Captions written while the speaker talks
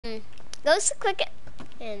Goes to click it.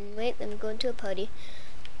 And wait, let me go into a party.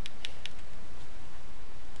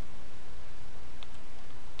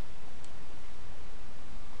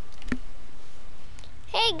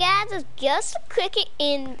 Hey guys, it's just a cricket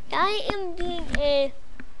and I am doing a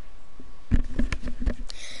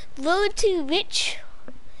road to rich,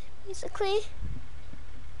 basically.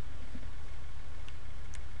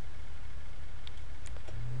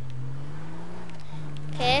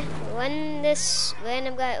 Okay, run this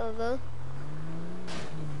random guy over.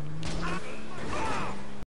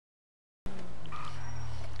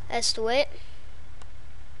 Let's do it.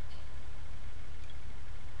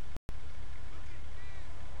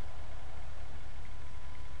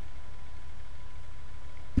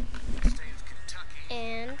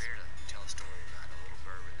 And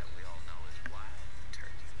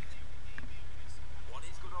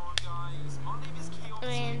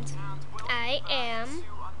I am.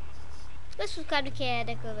 Let's subscribe to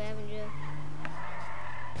Chaotic Avenger.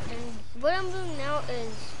 And what I'm doing now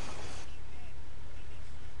is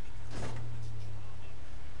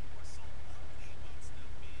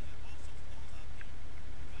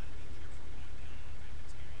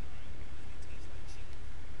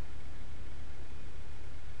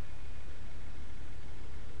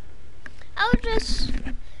I was just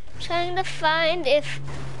trying to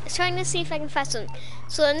see if I can find something.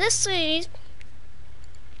 So in this series,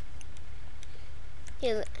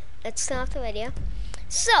 here, let's turn off the radio.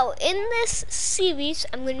 So in this series,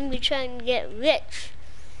 I'm going to be trying to get rich.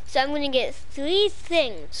 So I'm going to get 3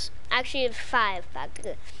 things. Actually, 5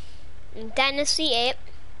 practically. In Dynasty 8,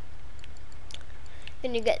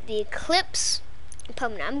 I'm going to get the Eclipse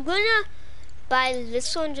Permanent. I'm going to buy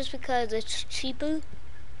this one just because it's cheaper.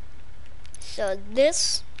 So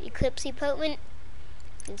this Eclipse Apartment,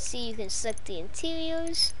 you can see you can select the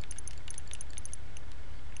interiors.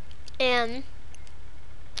 And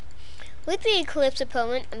with the Eclipse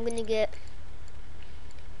Apartment, I'm going to get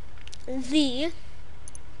the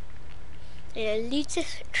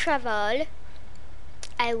Elite Travel.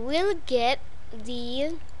 I will get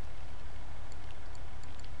the...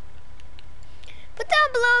 Put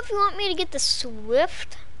down below if you want me to get the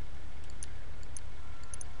Swift.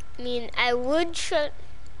 I mean, I would try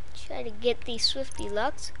to get the Swift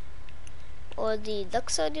Deluxe or the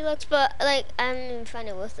Luxor Deluxe, but like I don't even find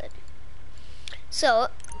it worth it. So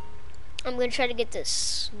I'm gonna try to get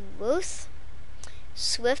this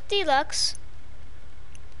Swift Deluxe,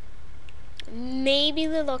 maybe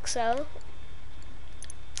the Luxor.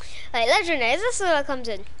 Alright, Legendary. This is what comes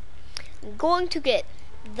in. I'm going to get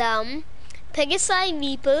them Pegasi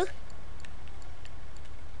Meeple.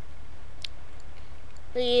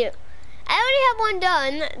 I already have one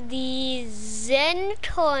done. The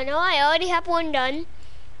Zentorno, I already have one done.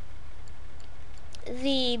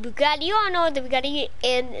 The Bugatti, the Bugatti,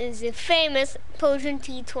 and the famous Persian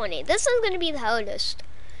T20. This is going to be the hardest.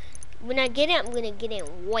 When I get it, I'm going to get it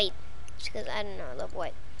in white. Because I don't know, I love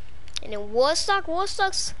white. And then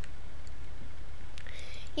Warstock's,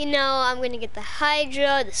 you know, I'm going to get the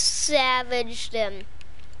Hydra, the Savage, the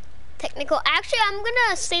Technical. Actually, I'm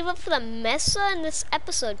gonna save up for the Mesa in this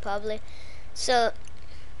episode probably. So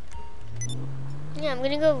yeah, I'm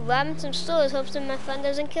gonna go rob some stores. Hopefully my friend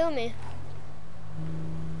doesn't kill me.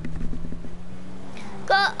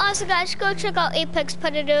 Also guys, go check out Apex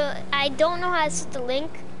Predator. I don't know how to set the link.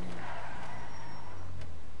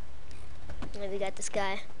 We got this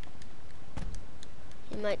guy.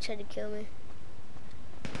 He might try to kill me.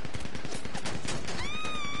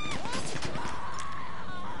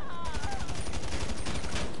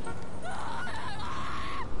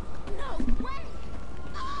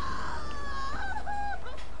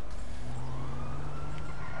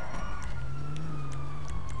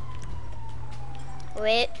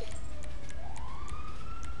 Wait.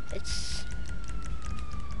 It's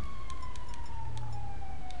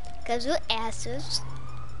because we're asses.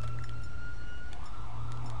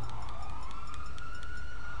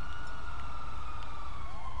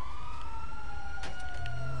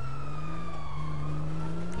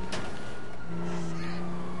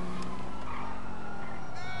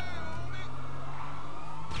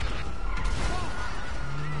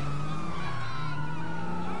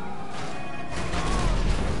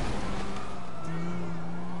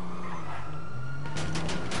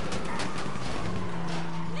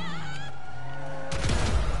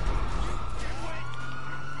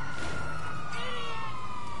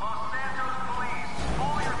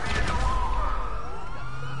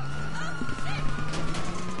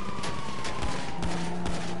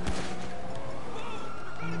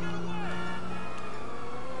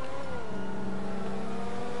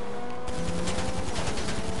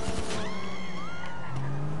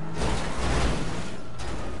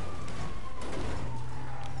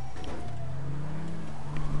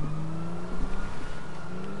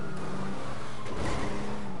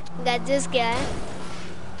 got this guy.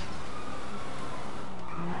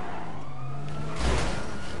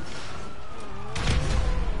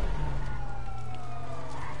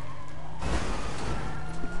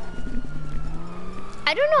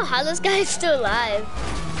 I don't know how this guy is still alive.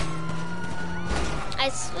 I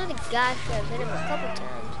swear to gosh, I've hit him a couple times.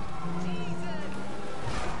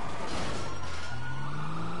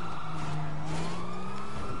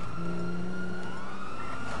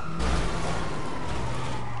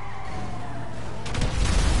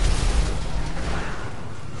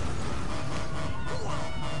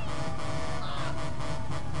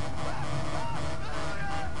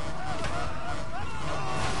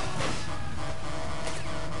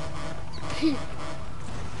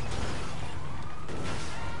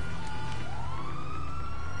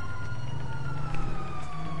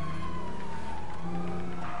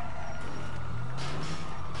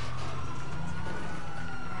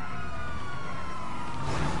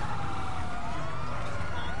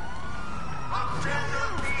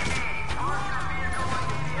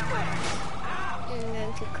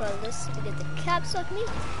 To call this to get the caps off me.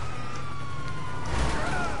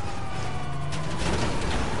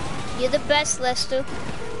 You're the best, Lester.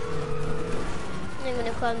 I'm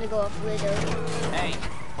gonna call him to go off widow. Hey,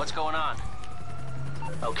 what's going on?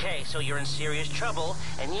 Okay, so you're in serious trouble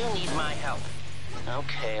and you need my help.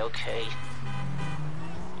 Okay.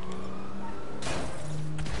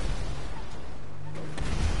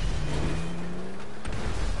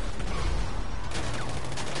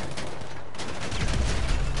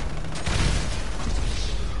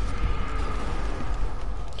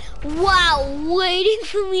 Wow, waiting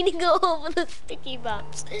for me to go over the sticky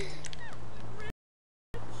bombs.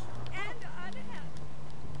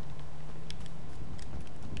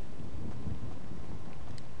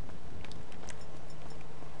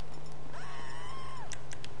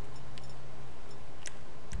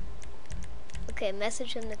 Okay,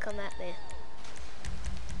 message him to come at me.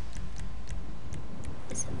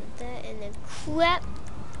 Something like that, and then crap.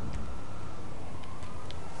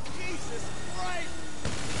 Jesus Christ!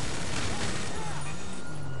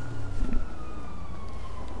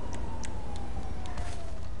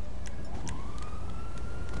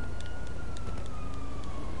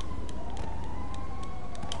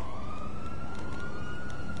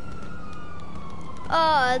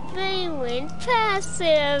 Oh, they went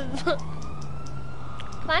passive.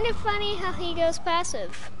 Find it funny how he goes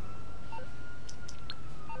passive.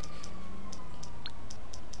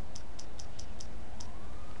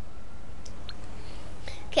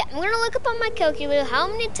 Okay, I'm gonna look up on my calculator how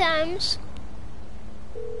many times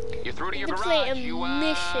You're through to your play a garage. You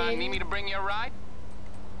mission. need me to bring you a ride?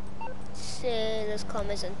 So let's call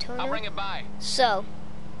Ms. Antonio. I'll bring it by. So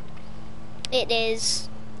it is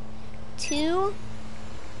 2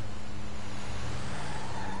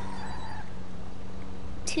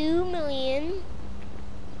 million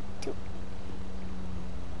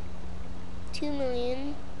 2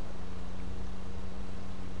 million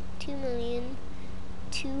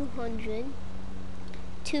 200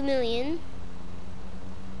 2 million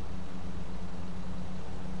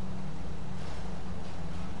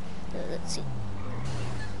let's see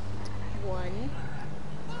 1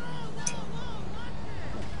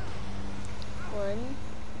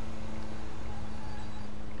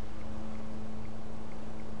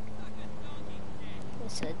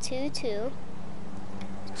 so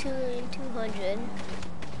 2,200,000.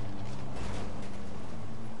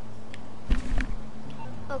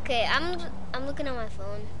 Okay, I'm looking at my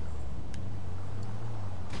phone.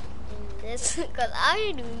 And this, because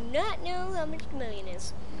I do not know how much a million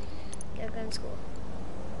is. Gotta go in school.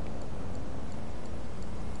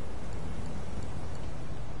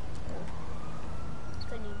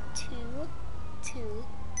 So I need 2,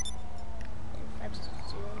 and 5, 0,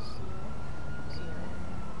 0.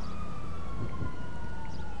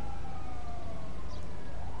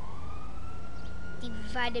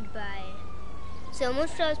 Divided by, so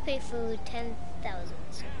most jobs pay for 10,000,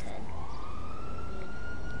 so 10.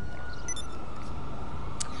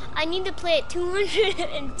 I need to play it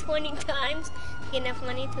 220 times to get enough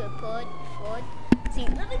money to afford. See,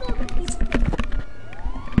 let me go get these.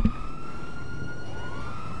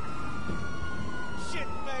 Shit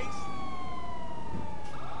face!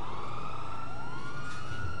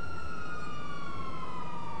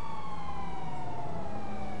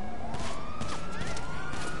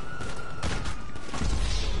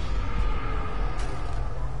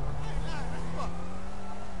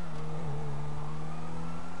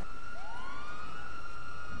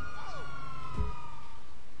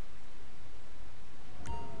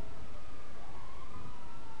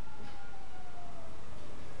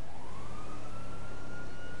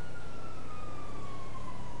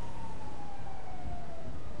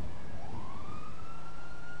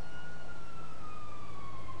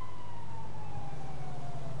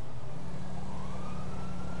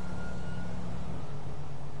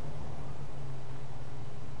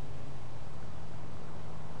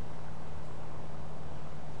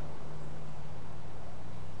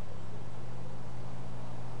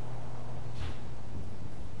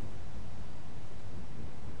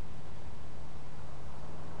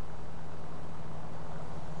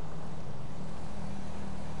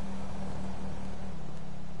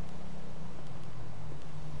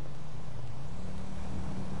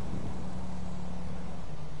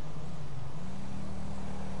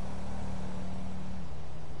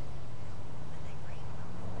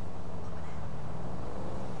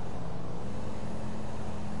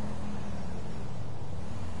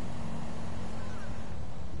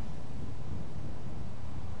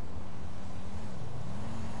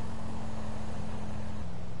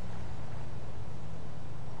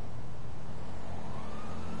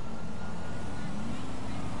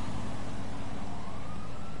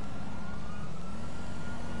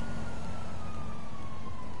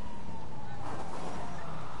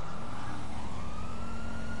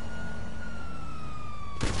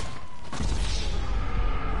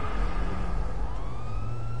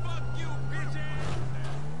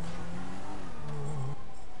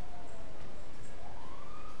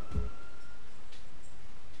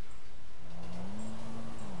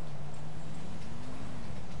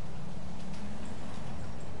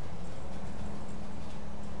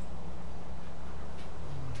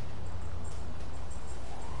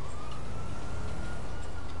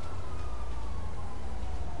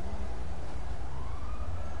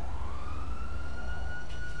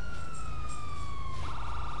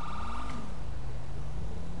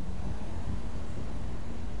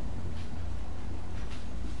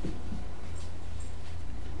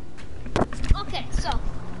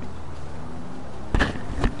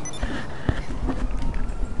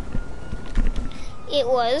 It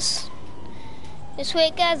was. Just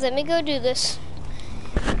wait, guys. Let me go do this.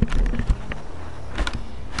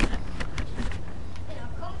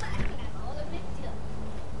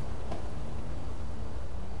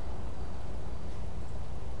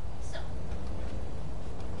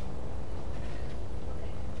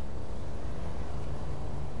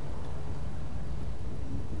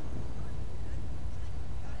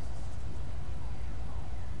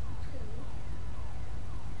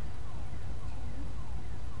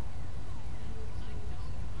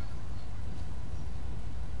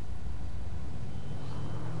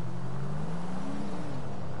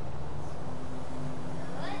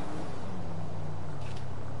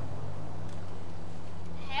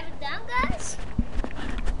 Guys,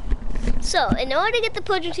 so in order to get the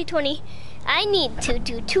Potency 20, I need to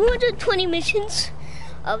do 220 missions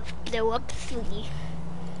of Blow Up 3.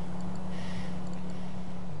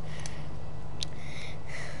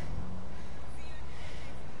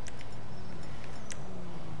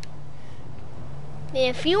 And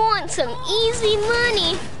if you want some easy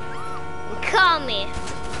money, call me.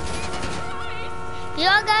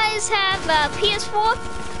 Y'all guys have a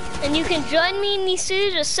PS4? And you can join me in these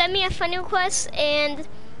series or send me a friend request. And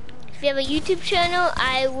if you have a YouTube channel,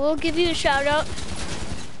 I will give you a shout out.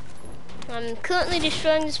 I'm currently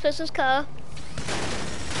destroying this person's car.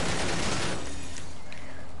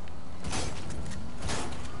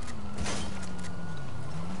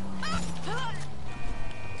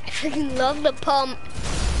 I freaking love the pump.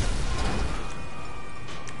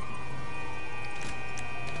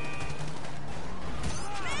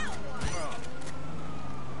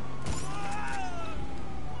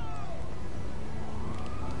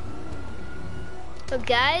 But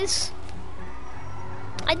guys,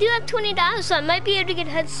 I do have $20, so I might be able to get a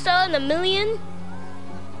head start on $1 million.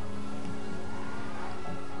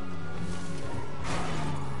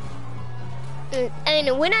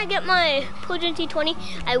 And when I get my Potency 20,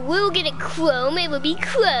 I will get it chrome. It will be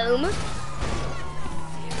chrome.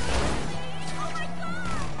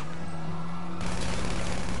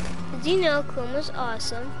 Did you know chrome was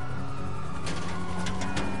awesome?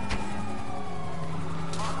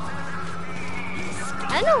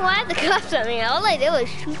 I don't know why the cops on me. All I did was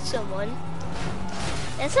shoot someone.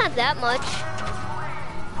 That's not that much.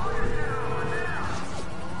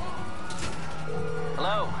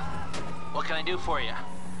 Hello. What can I do for you?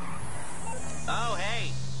 Oh,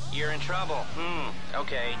 hey. You're in trouble.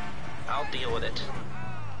 Okay. I'll deal with it.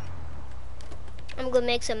 I'm gonna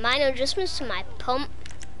make some minor adjustments to my pump.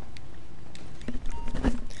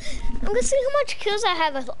 I'm gonna see how much kills I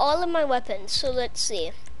have with all of my weapons. So let's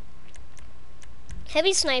see.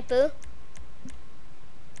 Heavy sniper.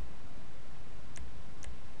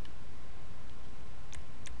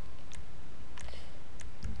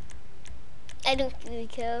 I don't really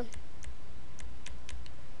care.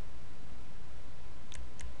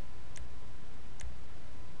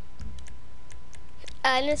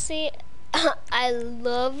 Honestly, I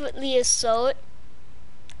love the assault.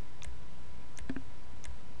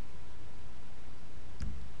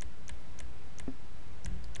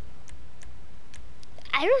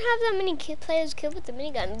 I don't have that many players killed with the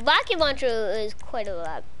minigun. Rocket launcher is quite a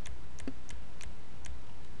lot.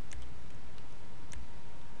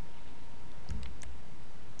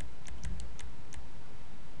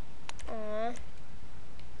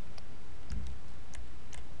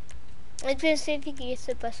 I was gonna see if you can get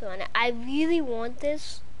the plus on it. I really want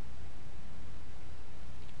this.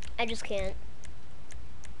 I just can't.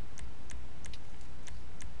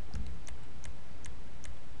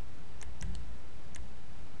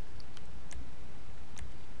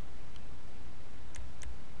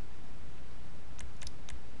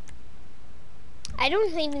 I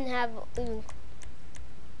don't even have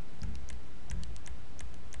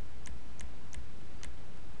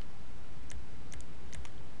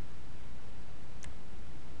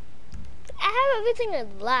I have everything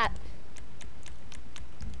in black.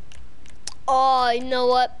 Oh, you know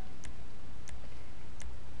what?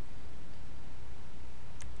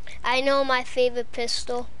 I know my favorite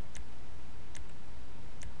pistol.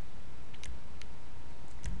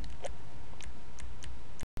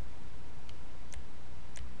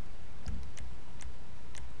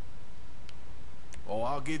 Oh,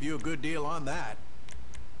 I'll give you a good deal on that.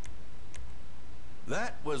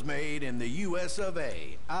 That was made in the US of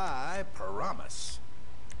A. I promise.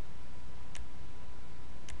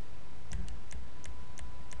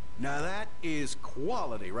 Now that is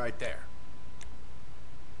quality right there.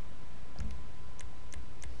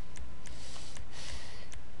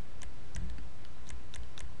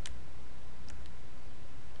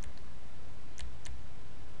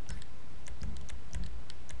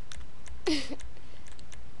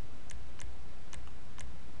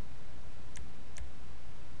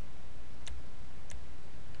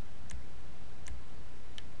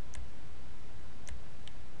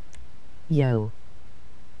 Yo.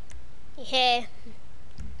 Yeah.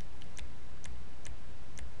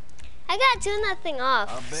 I gotta turn that thing off.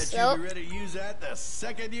 I'll bet So, you'll be ready to use that the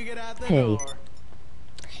second you get out the Hey. door.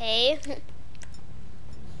 hey.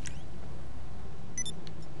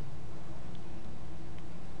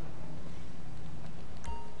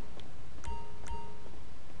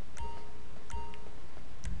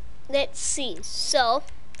 Let's see. So,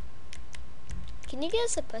 can you get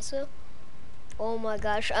a suppressor? Oh my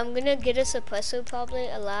gosh, I'm gonna get a suppressor probably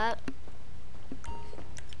a lot.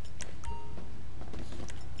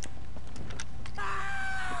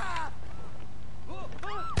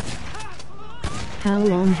 How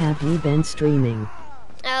long have you been streaming?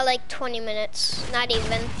 Like 20 minutes, not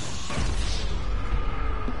even.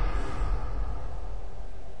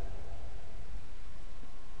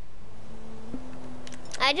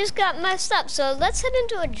 I just got messed up, so let's head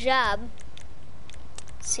into a job.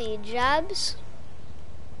 Let's see, jobs.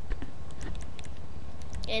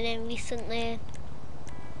 And then recently.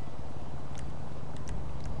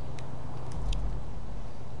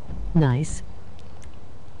 Nice.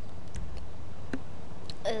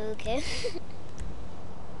 Okay.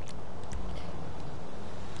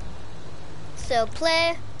 So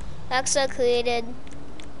play, Alexa created,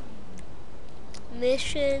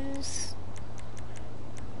 missions,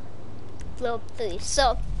 Globe 3.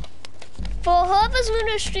 So for whoever's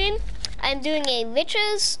lunar stream, I'm doing a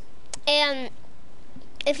riches, and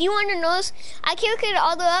if you want to know this, I calculated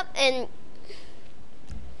all the up, and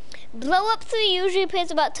blow up 3 usually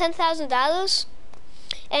pays about $10,000.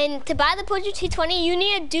 And to buy the Project T20, you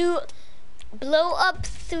need to do blow up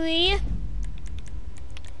 3.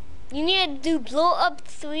 You need to do blow up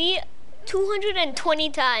 3 220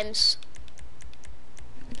 times.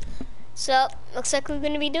 So looks like we're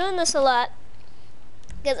gonna be doing this a lot,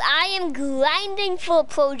 because I am grinding for a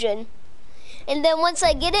Progen, and then once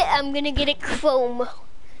I get it, I'm gonna get it chrome.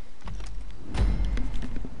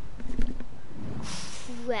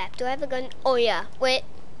 Crap! Do I have a gun? Oh yeah. Wait.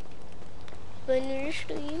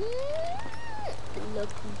 Look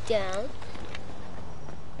down.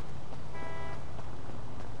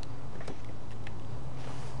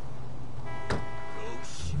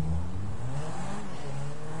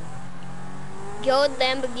 Gold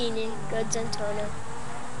Lamborghini, good Zantona.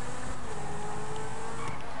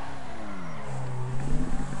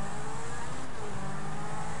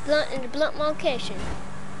 Blunt in the blunt location.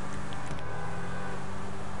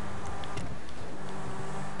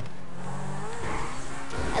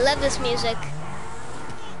 I love this music.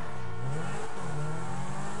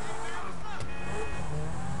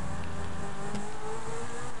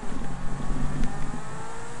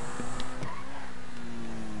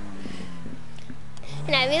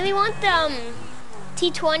 And I really want the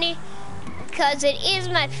T20 because it is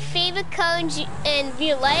my favorite car in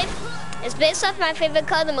real life. It's based off my favorite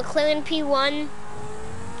car, the McLaren P1.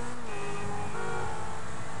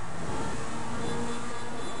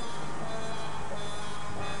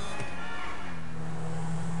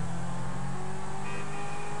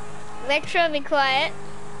 Retro, be quiet.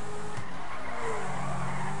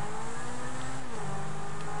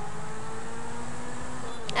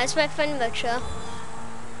 That's my friend Retro.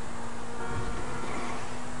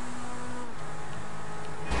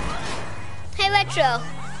 Hey Retro,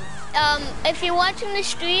 if you're watching the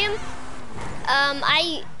stream,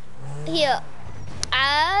 I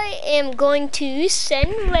am going to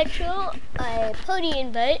send Retro a party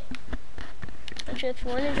invite. I'm sure if you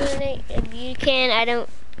want to join it, if you can, I don't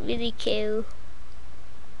really care.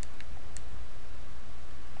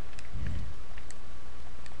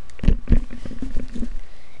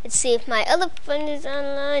 Let's see if my other friend is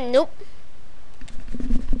online. Nope.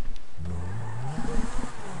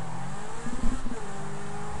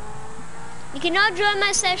 You can now join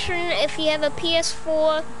my session if you have a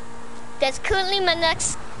PS4. That's currently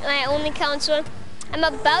my only console. I'm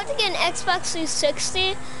about to get an Xbox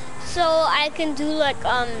 360, so I can do like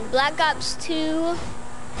Black Ops 2.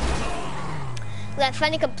 Like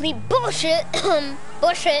finally complete bullshit,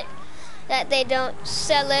 bullshit that they don't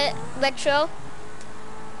sell it retro.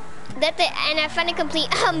 And I finally complete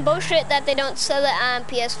bullshit that they don't sell it on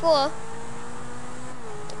PS4.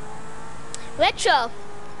 Retro.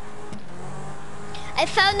 I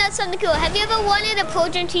found out something cool. Have you ever wanted a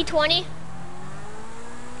Progen T20?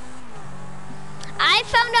 I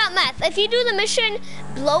found out math. If you do the mission,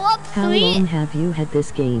 blow up 3. How long have you had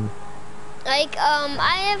this game? Like,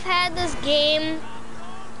 I have had this game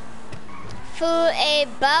for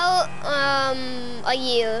about, a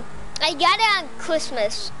year. I got it on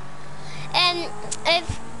Christmas. And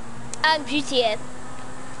if, GTA.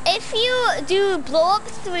 If you do blow up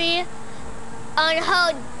 3 on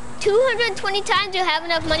hard 220 times you have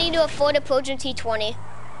enough money to afford a Progen T20.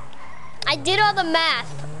 I did all the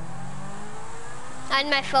math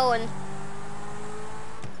on my phone.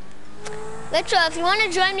 Retro, if you want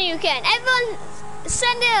to join me, you can. Everyone,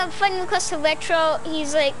 send a friend request to Retro.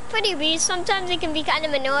 He's like pretty beast. Sometimes he can be kind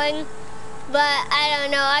of annoying, but I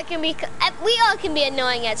don't know. We all can be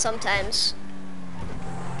annoying at sometimes.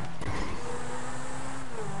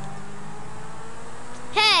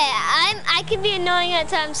 Hey, I can be annoying at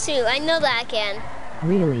times too. I know that I can.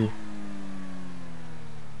 Really?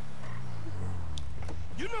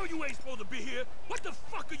 You know you ain't supposed to be here. What the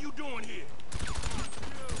fuck are you doing here?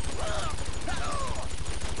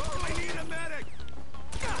 I need a medic.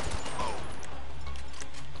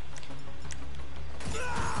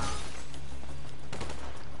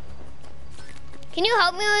 Can you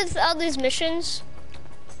help me with all these missions?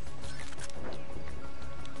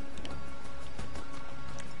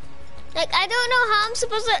 Like, I don't know how I'm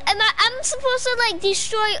supposed to, I'm supposed to like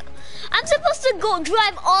destroy, I'm supposed to go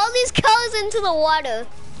drive all these cars into the water.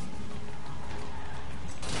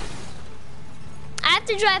 I have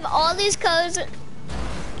to drive all these cars.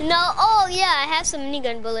 No, oh yeah, I have some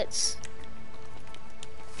minigun bullets.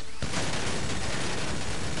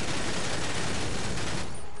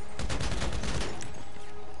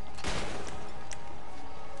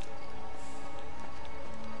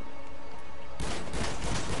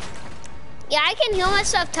 Yeah, I can hear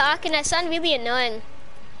myself talk and I sound really annoying.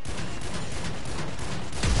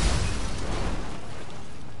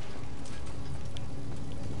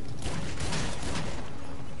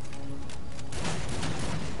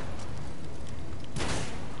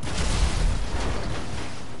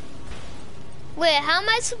 Wait, how am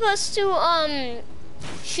I supposed to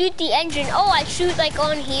shoot the engine? Oh, I shoot like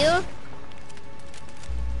on here.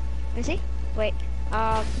 Let me see. Wait.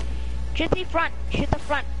 Shoot the front. Shoot the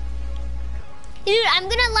front. Dude, I'm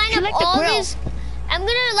gonna line up like the all grill. these. I'm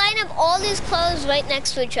gonna line up all these clothes right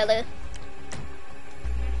next to each other.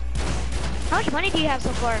 How much money do you have so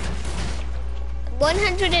far?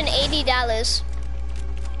 $180.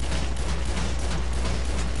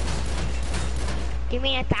 You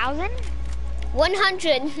mean 1,000?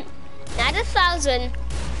 100, not 1,000.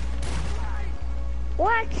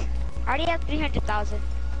 What? I already have 300,000.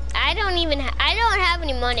 I don't have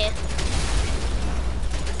any money.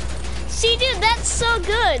 See, dude, that's so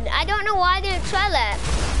good. I don't know why I didn't try that.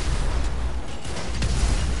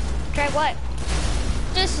 Try what?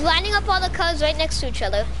 Just lining up all the cars right next to each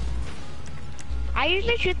other. I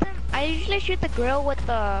usually shoot them. I usually shoot the grill with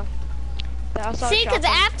the assault See, because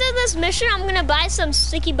shotgun. after this mission, I'm gonna buy some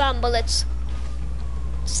sticky bomb bullets.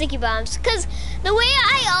 Sticky bombs. Because the way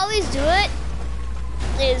I always do it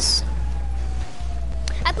is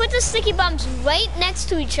I put the sticky bombs right next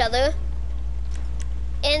to each other.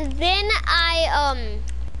 And then I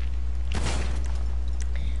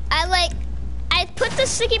put the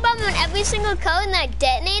sticky bomb on every single car and I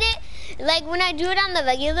detonate it. Like when I do it on the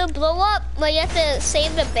regular blow up, where you have to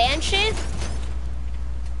save the Banshee.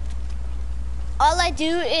 All I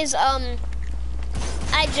do is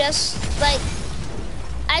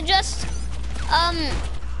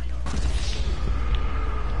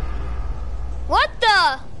what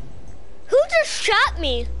the? Who just shot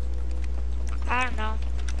me? I don't know.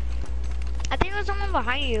 I think there's someone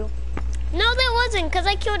behind you. No, there wasn't, because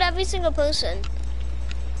I killed every single person.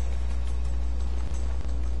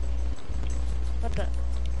 What the?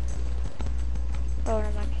 Oh,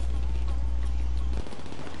 never mind.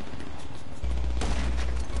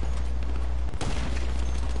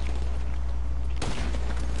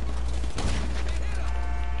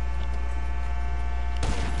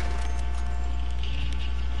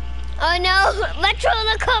 Oh no, Metro,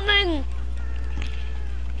 they're coming!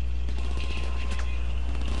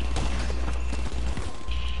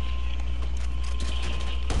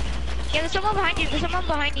 Yeah, there's someone behind you. There's someone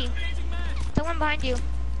behind you. Someone behind you.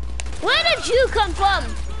 Where did you come from?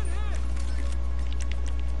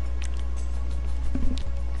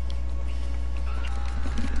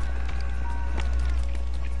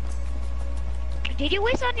 Did you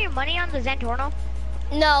waste all your money on the Zentorno?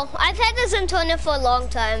 No, I've had this Antonio for a long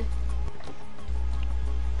time.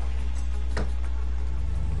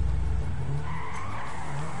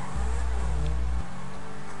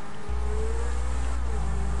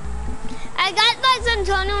 I got my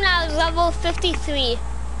Zentorno when I was level 53.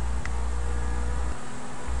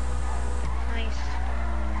 Nice.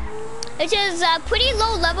 Which is a pretty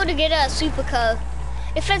low level to get a supercar.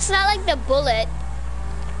 If it's not like the Bullet.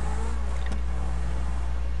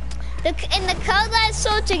 And the car that I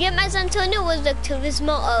sold to get my Zentorno was the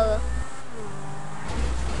Turismo R.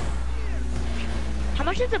 How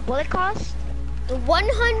much does the bullet cost?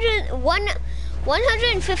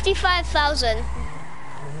 155,000.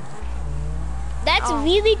 That's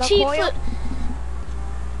really the cheap coil? for.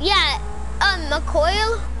 Yeah, a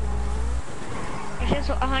coil. It's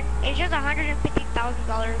just $150,000.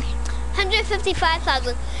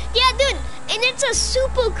 155,000. Yeah, dude, and it's a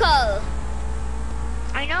supercar.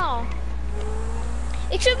 I know.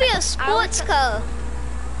 It should be a sports car.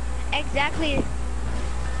 Exactly.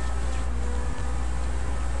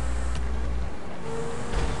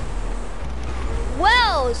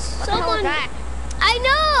 Well, What the hell someone. was that? I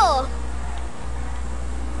know.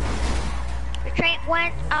 The train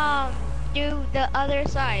went to the other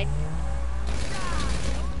side.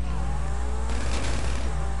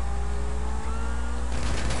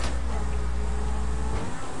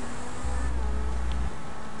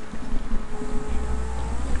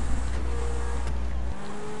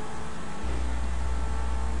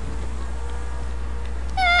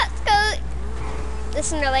 Let's go.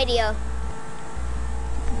 Listen to the radio.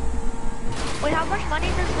 Wait, how much money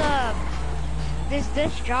does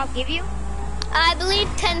this job give you? I believe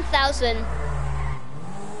 10,000.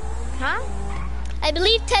 Huh? I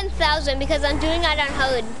believe 10,000 because I'm doing it on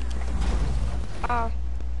HUD. Oh.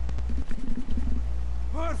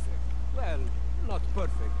 Perfect. Well, not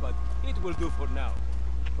perfect, but it will do for now.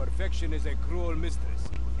 Perfection is a cruel mistress.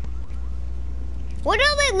 What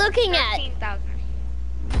are they looking at? 13,000.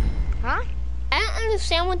 Huh? I don't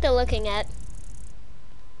understand what they're looking at.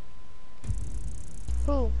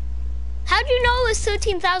 Who? How'd you know it was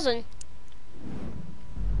 13,000?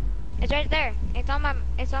 It's right there. It's on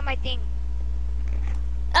my thing.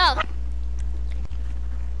 Oh,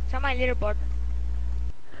 It's on my leaderboard.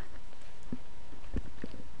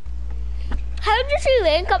 how did you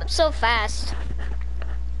rank up so fast?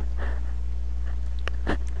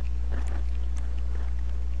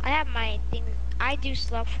 I have my thing. I do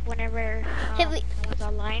stuff whenever Hit someone's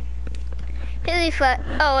online. Hit refresh.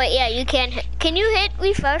 Oh wait, yeah, you can hit. Can you hit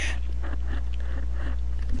refresh?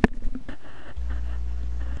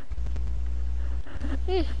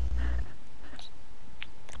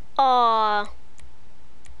 Aww.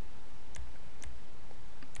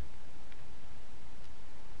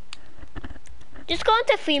 Just go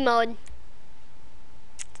into free mode.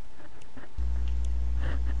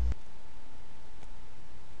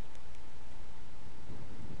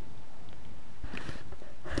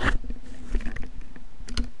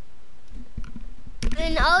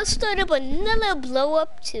 And I'll start up another blow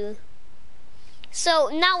up too. So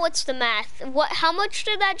now what's the math? How much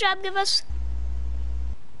did that job give us?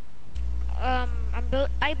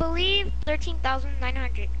 I believe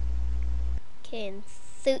 13,900. Okay, and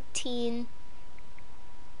 13,000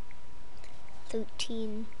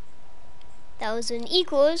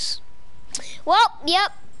 equals. Well,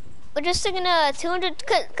 yep. We're just taking a 200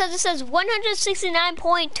 because it says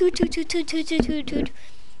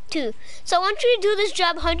 169.222222222. So once you do this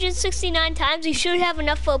job 169 times, you should have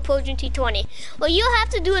enough for a Progen T20. Well, you'll have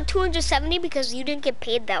to do it 270 because you didn't get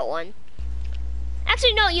paid that one.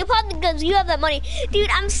 Actually, no, you probably because you have that money. Dude,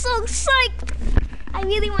 I'm so psyched. I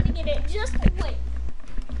really want to get it. Just wait.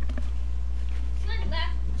 Slide it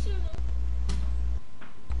back.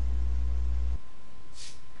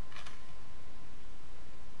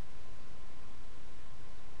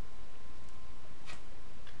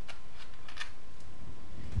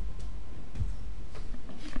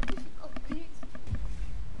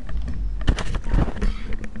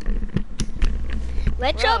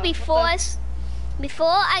 Retro, before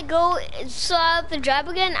I go start the job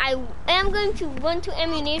again, I am going to run to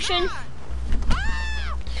ammunition.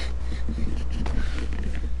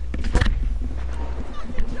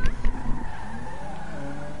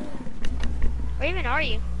 Where even are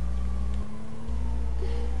you?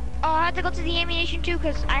 Oh, I have to go to the ammunition too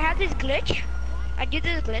because I have this glitch. I do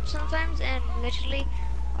this glitch sometimes and literally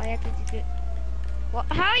I have to do it. Well,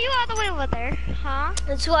 how are you all the way over there? Huh?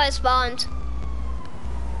 That's where I spawned.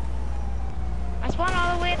 I spawned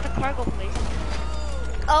all the way at the cargo place.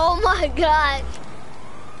 Oh my god.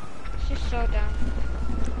 It's just so dumb.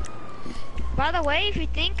 By the way, if you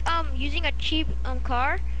think using a cheap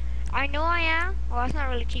car, I know I am. Well, it's not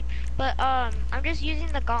really cheap, but I'm just using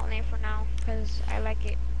the Gauntlet for now because I like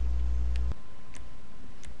it.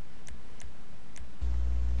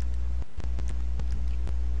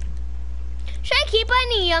 Should I keep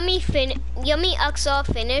any yummy XR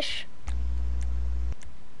finish?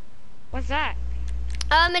 What's that?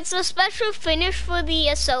 It's a special finish for the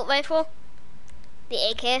assault rifle, the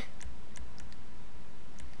AK.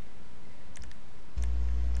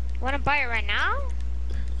 Wanna buy it right now?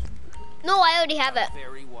 No, I already have it.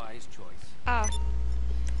 Very wise choice. Oh.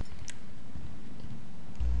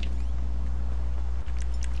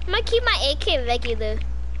 I'm gonna keep my AK regular.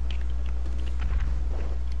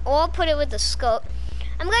 Or put it with the scope.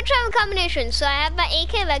 I'm gonna try a combination. So I have my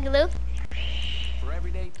AK regular. For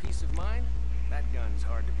everyday peace of mind, that gun's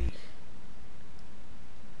hard to beat.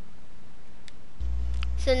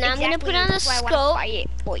 So now I'm gonna put on the That's why I wanna scope. buy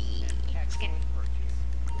it, boy. Skin.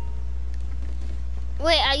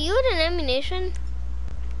 Wait, are you in an ammunition?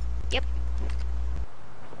 Yep.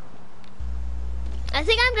 I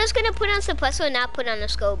think I'm just gonna put on suppressor and not put on the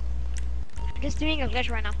scope. I'm just doing a glitch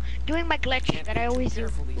right now. Doing my glitch that I always do.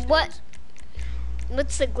 Careful these What? days.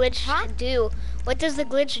 What's the glitch Huh? do? What does the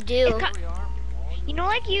glitch do? It ca- You know,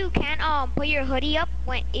 like you can't put your hoodie up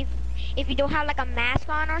when if you don't have like a mask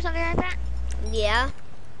on or something like that. Yeah.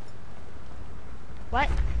 What?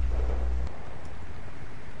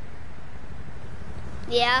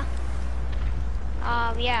 Yeah.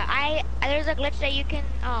 Yeah. There's a glitch that you can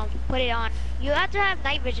put it on. You have to have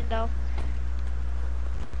night vision though.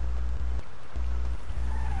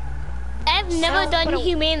 I've never So, done but-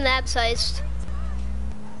 humane lab sized.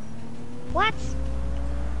 What?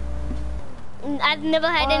 I've never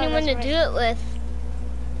had Oh, anyone to that's do right. it with.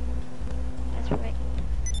 That's right.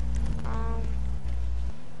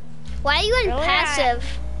 Why are you in Really?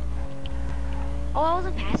 passive? Oh, I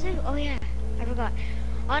wasn't passive? Oh yeah, I forgot.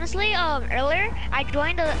 Honestly, earlier I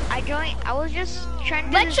was just trying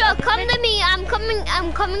to do this Retro, other come glitch. to me.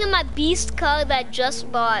 I'm coming in my beast car that I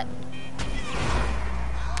just bought.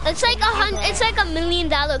 It's like it's like $1 million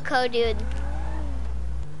car, dude.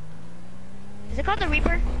 Is it called the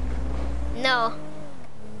Reaper? No.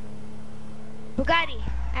 Bugatti.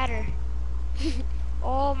 Adder.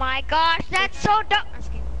 Oh my gosh, that's so dumb. I'm just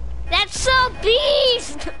kidding. That's so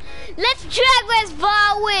beast! Let's drag West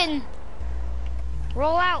Bar win!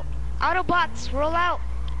 Roll out. Autobots, roll out.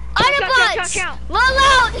 Chow, chow, Autobots! chow, chow. Roll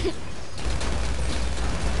out!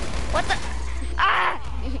 What the? Ah!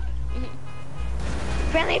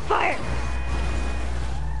 Friendly fire.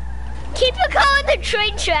 Keep your car on the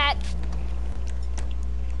train track.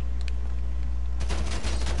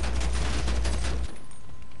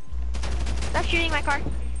 Stop shooting my car.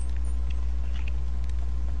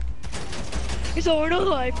 It's all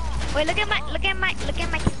alive. Wait, look at my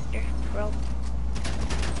character, bro.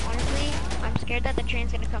 Honestly, I'm scared that the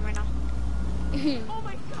train's gonna come right now. Oh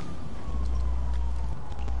my god.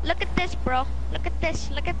 Look at this, bro. Look at this.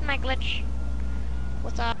 Look at my glitch.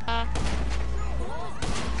 What's up?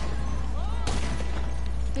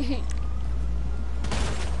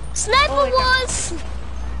 Sniper Oh my God. Wars!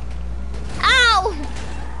 Ow!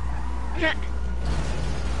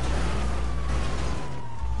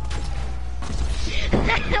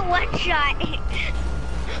 One shot.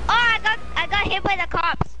 Oh, I got hit by the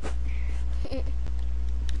cops.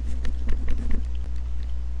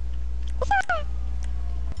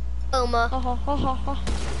 Oma. Oh, ho, ho, ho, ho.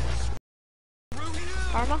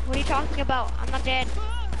 Karma, what are you talking about? I'm not dead.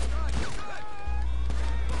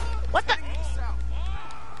 What the?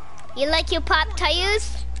 You like your pop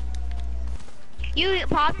tires? You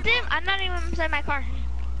popped him? I'm not even inside my car.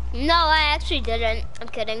 No, I actually didn't. I'm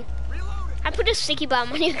kidding. I put a sticky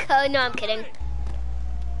bomb on your car. No, I'm kidding.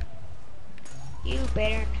 You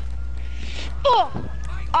better. Oh!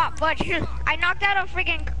 Oh, but I knocked out a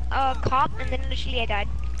freaking cop and then literally I died.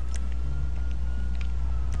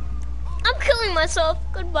 I'm killing myself.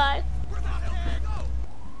 Goodbye.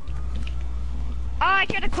 Oh, I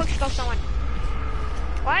tried to quickscope someone.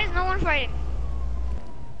 Why is no one fighting?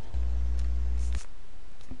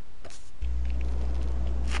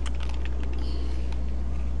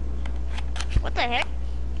 What the heck?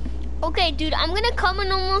 Okay, dude, I'm gonna come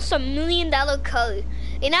in almost $1 million car.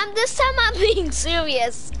 And this time I'm being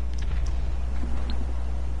serious.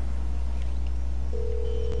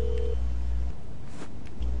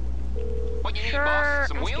 What you need, Sure, boss?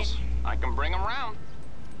 Some I'm wheels? I can bring them round.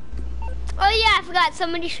 Oh yeah, I forgot.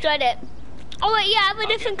 Somebody strut it. Oh wait, yeah, I have a I'll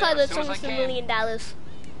different get car there as that's soon as almost I $1 can. million.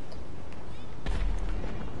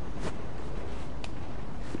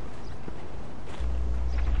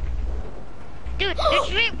 Dude,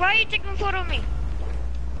 literally, why are you taking a photo of me?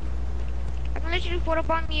 I can literally photo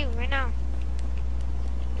bomb you right now.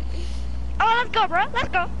 Oh, let's go, bro. Let's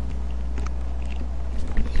go.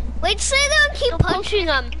 Wait, stay there and keep So post punching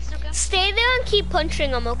them. Instagram. Stay there and keep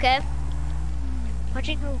punching them, okay?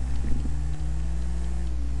 Punching who?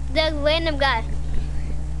 The random guy.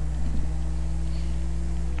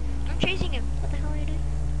 I'm chasing him. What the hell are you doing?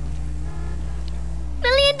 $1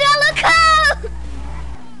 million car!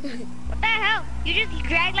 What the hell? You just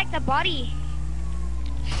dragged like the body.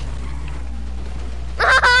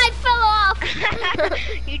 I fell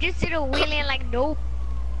off. You just did a wheelie and like, nope.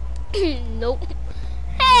 Nope.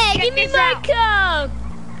 Hey, Check give me this my out. car.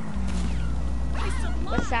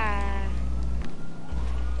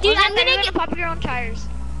 gonna get, pop your own tires.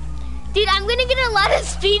 dude, I'm gonna get a lot of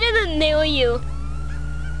speed and then nail you.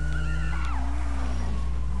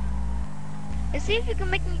 Let's see if you can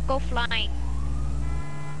make me go flying.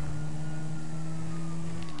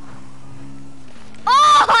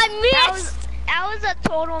 Oh, I missed. That was a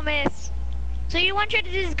total miss. So you want to try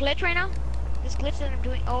to do this glitch right now? This glitch that I'm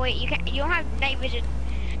doing. Oh wait, you can't. You don't have night vision.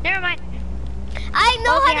 Never mind. I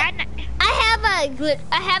know Okay, how to,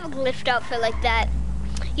 I have a glitched outfit like that.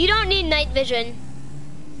 You don't need night vision.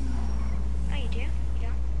 Oh, you do? You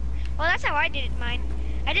don't? Well, that's how I did mine.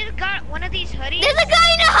 I just got one of these hoodies. There's a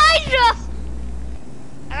guy in a Hydra.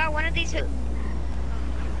 I got one of these.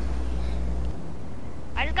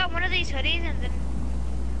 I just got one of these hoodies, and then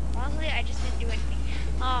honestly, I just didn't do anything.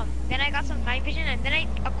 Then I got some night vision, and then I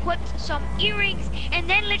equipped some earrings, and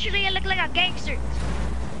then literally I look like a gangster.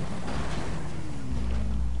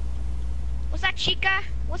 What's that, chica?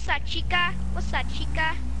 What's that, chica? What's that,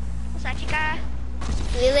 chica? What's that, chica?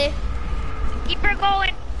 Really? Keep her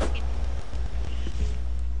going.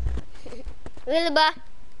 Really, ba?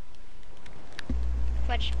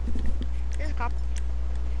 Fudge. There's a cop.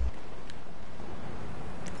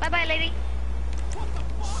 Bye bye, lady.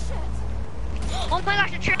 Oh my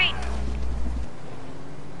gosh, the train.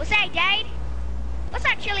 What's that, Dad? What's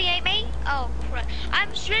that, chili ate me? Oh, crap. I'm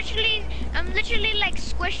literally like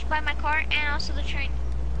squished by my car and also the train.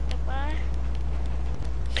 What?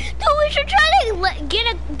 Dude, we should try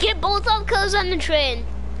to get both our clothes on the train.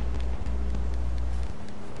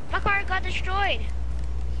 My car got destroyed.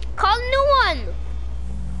 Call a new one.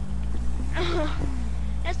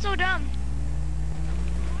 That's so dumb.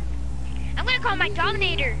 I'm gonna call my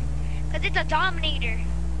Dominator, cause it's a Dominator.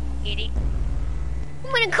 Idiot.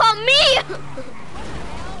 I'm gonna call me.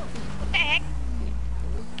 What the heck?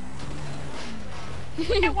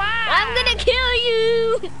 Why? I'm gonna kill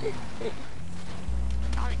you.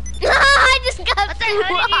 I just got What the hell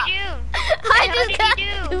did you do? I What the just hell got did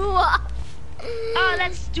you do? two off. Oh,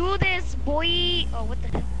 let's do this, boy. Oh, what the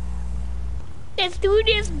heck? Let's do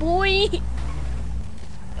this, boy.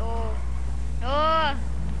 Oh. No.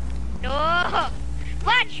 No.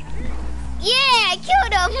 Watch. Yeah, I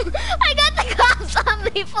killed him. I got the cops on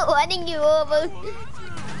me for running you over.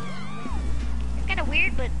 It's kind of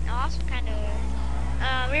weird, but also kind of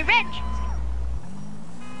revenge.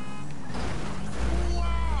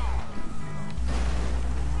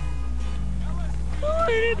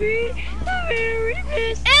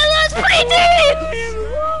 It was pretty deep.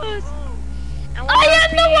 I am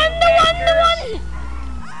the one.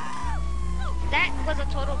 That was a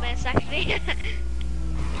total mess, actually.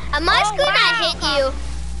 On my screen, I hit you.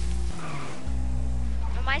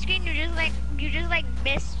 On my screen, you just like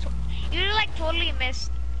missed. You just like totally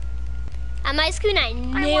missed. On my screen, I I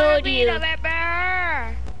wanna nailed be you. the best.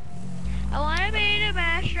 I wanna be the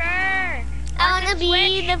best. I wanna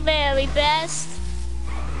be the very best.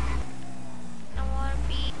 I wanna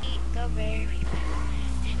be the very best.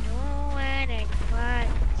 No one ever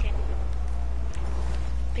can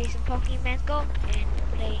play some Pokemon Go and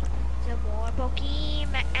play some more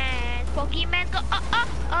Pokemon. Pokemon Go.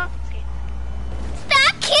 Okay.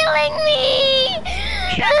 Stop killing me!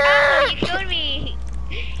 Shut up! You killed me.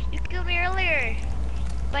 You killed me earlier.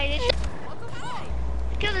 By this.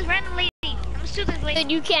 Kill this random lady. I'm gonna sue this lady.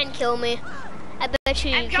 Dude, you can't kill me. I bet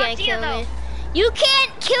you I'm you John can't Cena, kill though. me. You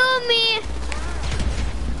can't kill me!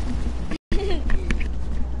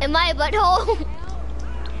 Am I a butthole?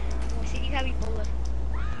 See, you have Ebola.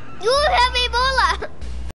 You have Ebola!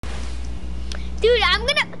 Dude, I'm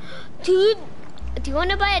gonna... Dude, do you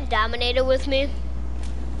wanna buy a Dominator with me?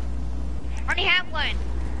 I already have one.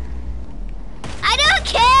 I don't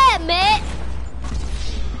care, man!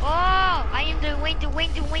 Oh, I am the win.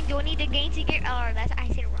 Do I need the gain to get? Oh, that's I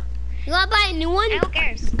said it wrong. You wanna buy a new one? And who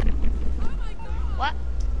cares? What?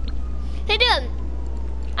 Hey, dude.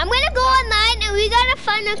 I'm gonna go online and we gotta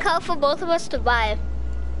find a car for both of us to buy.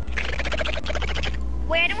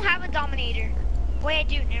 Wait, I don't have a Dominator. Wait, I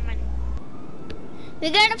do. Never mind. We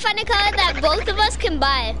gotta find a car that both of us can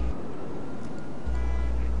buy.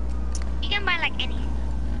 You can buy like any.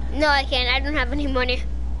 No, I can't. I don't have any money.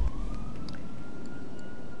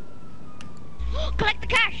 Collect the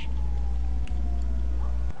cash.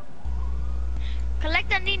 Collect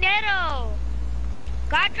the dinero.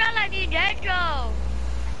 Contra la dinero.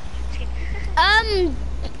 Just kidding.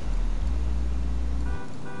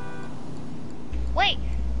 Wait.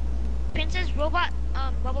 Princess Robot,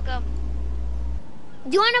 Bubblegum.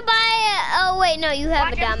 Do you wanna buy oh wait, no, you have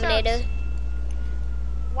Watch a Dominator. episodes.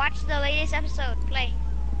 Watch the latest episode. Play.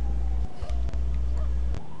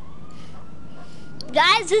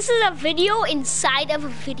 Guys, this is a video inside of a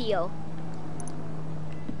video.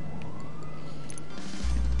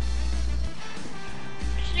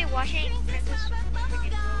 this freaking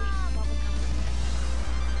bubblegum.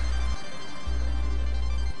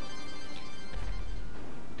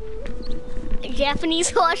 Japanese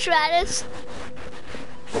horseradish.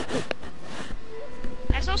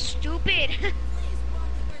 That's so stupid.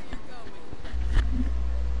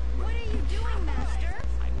 What are you doing, Master?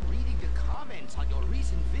 I'm reading the comments on your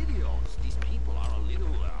recent videos. These people are a little.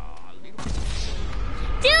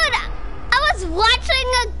 Dude, I was watching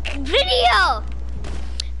a video.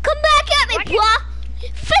 Come back at me, bro.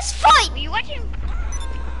 Fist fight. Were you watching?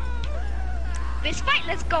 Fist fight?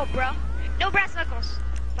 Let's go, bro. No brass knuckles,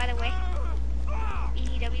 by the way.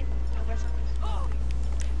 EDW, no brass knuckles.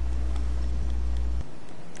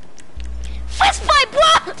 Fist fight,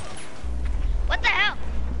 bro. What the hell?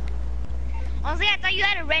 Honestly, I thought you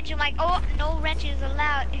had a wrench. I'm like, oh, no wrenches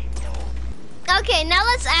allowed. Okay, now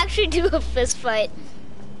let's actually do a fist fight.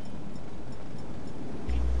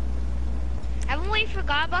 Haven't we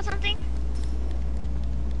forgot about something?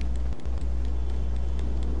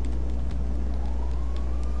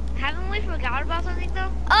 Haven't we forgot about something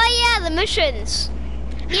though? Oh yeah, the missions.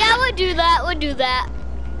 Yeah, we'll do that. We'll do that.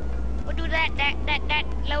 We'll do that.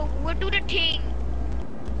 We'll do the thing.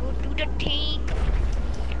 We'll do the thing.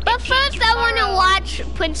 But first, I want to tomorrow. watch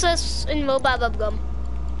Princess and Mobile Bubblegum.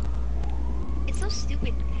 It's so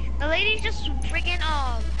stupid. The lady's just freaking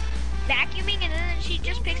vacuuming and then she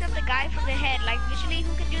just picks up the guy from the head. Like literally,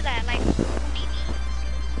 who can do that? Like Houdini.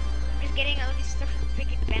 I'm just getting all these stuff from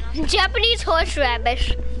freaking Thanos. Japanese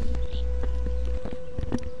horseradish.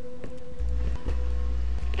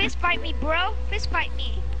 Fist fight me, bro. Fist fight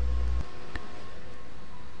me.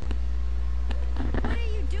 What are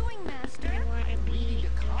you doing, Master? I wanna be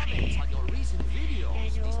Comments on your recent videos. I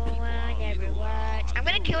These don't people want are a ever little. watch. I'm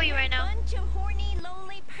gonna kill you right now. Bunch of horny,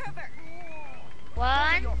 lonely perverts.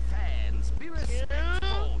 One, Your fans, be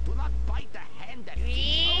respectful. Do not bite the hand that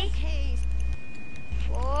feeds. 3, Okay.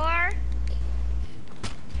 4,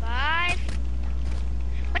 5.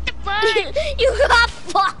 What the fuck? You got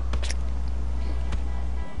fucked.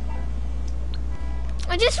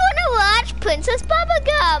 I just want to watch Princess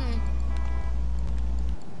Bubblegum.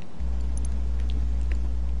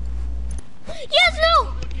 Yes,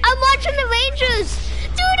 no! I'm watching the Rangers!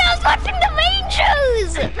 Dude, I was watching the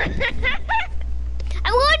Rangers!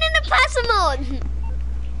 I'm going into passive mode.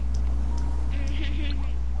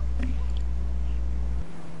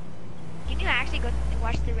 Can you actually go and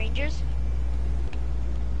watch the Rangers?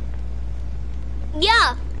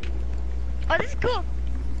 Yeah. Oh, this is cool.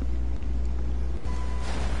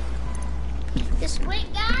 Just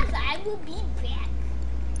wait, guys. I will be back.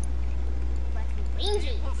 But the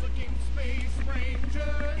Rangers. Space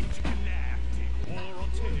Rangers. Intergalactic war on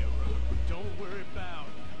terror. Don't worry about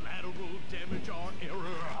lateral damage or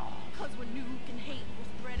error. Cause when nuke and hate was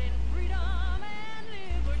spreading freedom and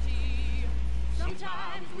liberty.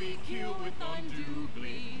 Sometimes we kill with undue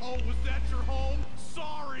glee. Oh, was that your home?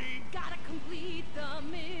 Sorry. Gotta complete the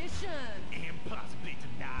mission. And possibly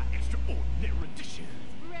deny extraordinary addition.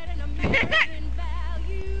 Spreading American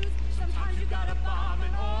values. Sometimes you gotta bomb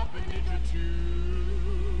an orphanage or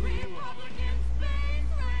two. Republican Space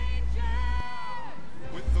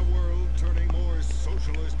Rangers. With the world turning more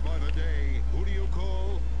socialist by the day, who do you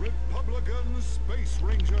call Republican Space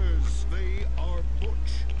Rangers? They are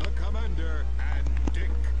Butch, the Commander, and Dick.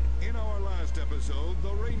 In our last episode,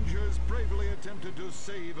 the Rangers bravely attempted to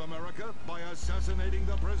save America by assassinating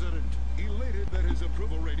the president. Elated that his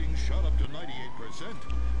approval rating shot up to 98%,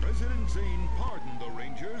 President Zane pardoned the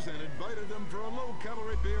Rangers and invited them for a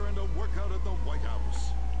low-calorie beer and a workout at the White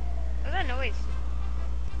House. What's that noise?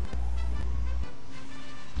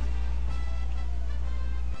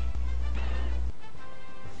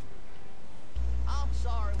 I'm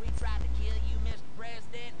sorry we tried to kill you, Mr.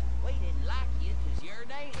 President. We didn't like you because your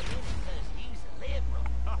name is because he's a liberal.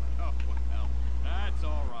 Oh, well, that's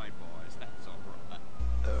all right, boys. That's all right.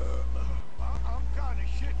 I'm kind of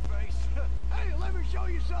shit-faced. Hey, let me show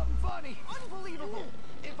you something funny. Unbelievable.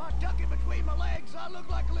 If I tuck it between my legs, I look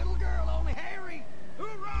like a little girl, only hairy.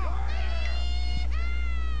 Hoorah!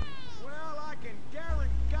 Well, I can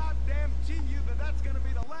guarantee you that that's going to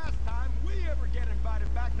be the last time we ever get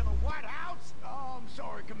invited back to the White House. Oh, I'm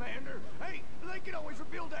sorry, Commander. Hey, they can always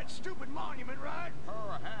rebuild that stupid monument, right?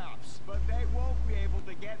 Perhaps, but they won't be able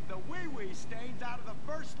to get the wee-wee stains out of the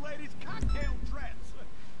First Lady's cocktail dress.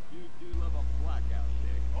 You do love a blackout,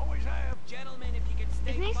 Dick. Always have. Gentlemen, if you could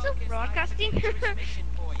stay Isn't he still focused, broadcasting? I have a dangerous mission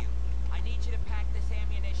for you. I need you to pack this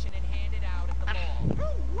ammunition and hand it out at the mall.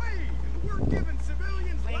 No way! We're giving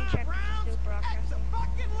civilians Waiting live check is rounds? still broadcasting.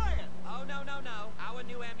 Abso-fucking-land! Oh, no. Our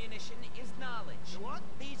new ammunition is knowledge. What?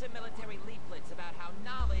 These are military leaflets about how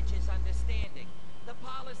knowledge is understanding. The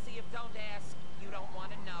policy of don't ask, you don't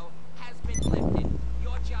want to know, has been lifted.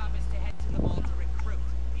 Your job is to head to the mall to recruit.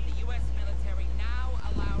 The U.S. military now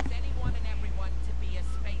allows anyone and everyone to be a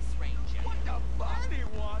space ranger. What the fuck?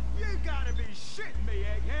 Anyone? You gotta be shitting me,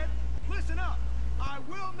 egghead. Listen up. I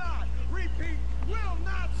will not, repeat, will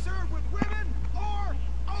not serve with women or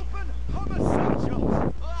open homosexuals.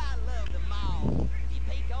 Oh, I love the mall. If you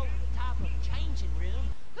peek over the top of the changing room,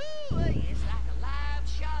 ooh, it's like a live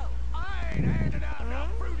show. I ain't handing out no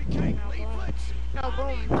fruity cake leaflets. No, boom.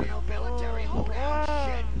 I mean real military holdout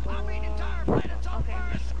shit. I mean entire planets on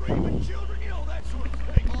fire, screaming children, you know, that sort of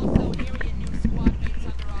thing. Also, area new squad mates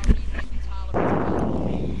under our reasonable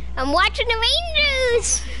tolerance. I'm watching the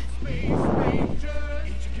Rangers. Space Rangers.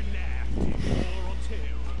 Intergalactic war on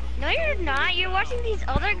terror. No, you're not. You're watching these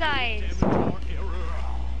other guys. Damage our error.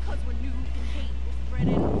 Cause when you can hate with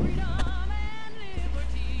spreading freedom and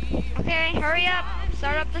liberty. Okay, hurry up.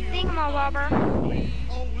 Start up the thingamabobber.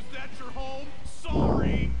 Oh, was that your home?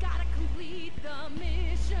 Sorry. Gotta complete the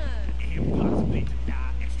mission. And possibly to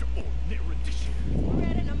die extraordinary edition.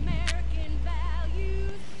 Spreading American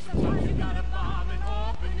values. Sometimes you gotta bomb an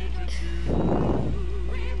orphanage or two.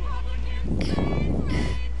 Republican Space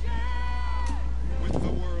Rangers. With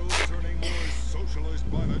the world turning more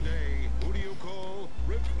socialist by the day, who do you call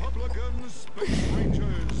Republican Space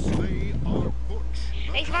Rangers? They are Butch,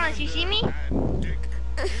 the Hey, Smalls, you see me? and Dick.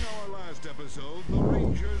 In our last episode, the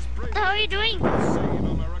Rangers What the hell are you doing? save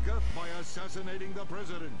America by assassinating the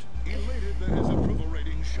president. Elated that his approval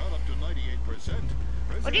rating shot up to 98%.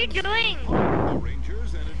 What are you doing? The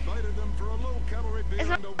Rangers and invited them for a low-calorie beer Is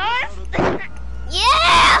and a it workout us? at the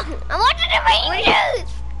Yeah! I'm watching the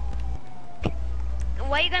Rangers.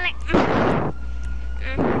 Why are you gonna...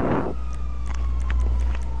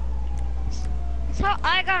 That's how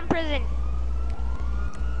I got in prison.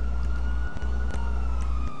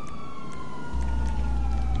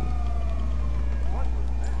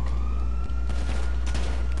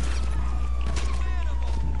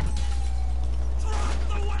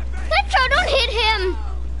 Metro, don't hit him.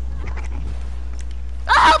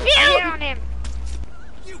 I'll help Hit you. on him.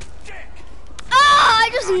 You dick! Oh, I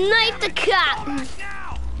just knifed the cop.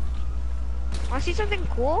 Now! Wanna see something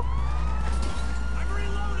cool? I'm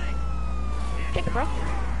reloading! Take it, bro.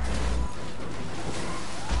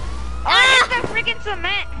 Oh, Ah! there's the freaking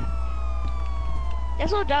cement.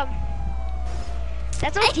 That's so dumb.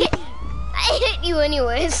 That's so I deep. hit you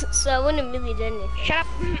anyways, so I wouldn't have really done it. Shut up.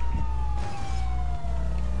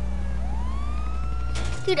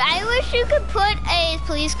 Dude, I wish you could put a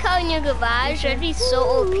police car in your garage. That'd be so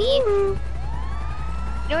OP.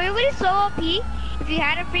 No, it would be so OP if you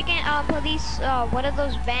had a freaking police, one of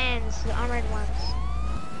those vans, the armored ones.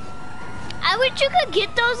 I wish you could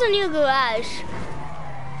get those in your garage.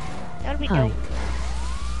 That would be Hi. dope.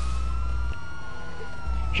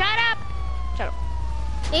 Shut up! Shut up.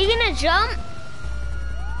 Are you gonna jump?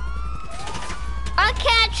 I'll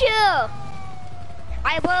catch you.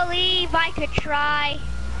 I believe I could try.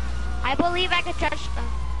 I believe I could touch the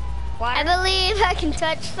water. I believe I can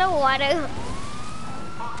touch the water.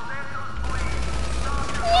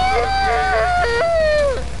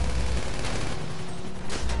 Yeah.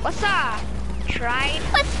 What's up? Tried?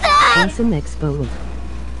 What's that? Awesome Expo.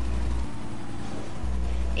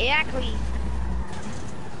 Exactly.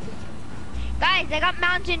 Guys, I got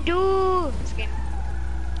Mountain Dew. Just kidding.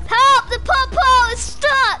 Help! The pawpaw is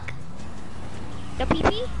stuck. The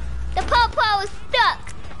PP? The pawpaw is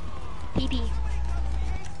stuck. PP.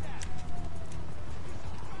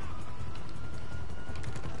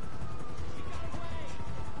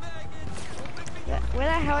 Where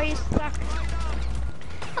the hell are you stuck?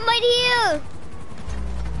 I'm right here.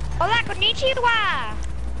 Hola, konnichiwa!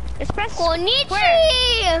 Let's press square.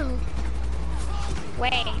 Konnichi.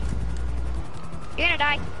 Wait. You're gonna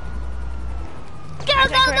die. Go,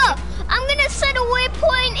 go, go. I'm gonna set a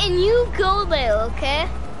waypoint and you go there, okay?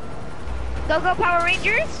 Go, go, Power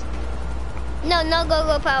Rangers! No, no,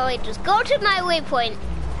 go, Power Rangers. Go to my waypoint.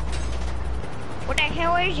 What the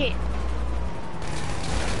hell is it?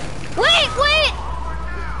 Wait, wait!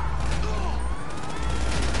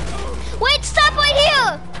 Wait, stop right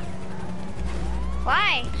here!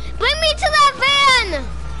 Why? Bring me to that van!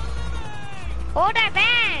 Oh, that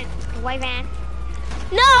van! White van.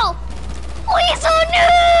 No! Weasel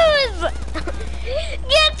News!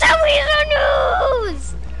 Get to Weasel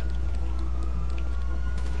News!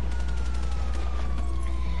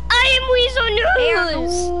 I am They are Weasel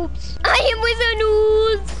News! noobs. I am Weasel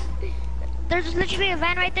News! There's literally a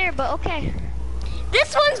van right there, but okay.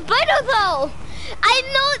 This one's better though! I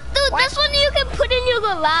know, dude, What? this one you can put in your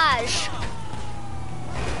garage.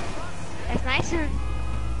 That's nice.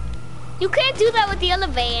 You can't do that with the other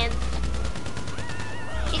van.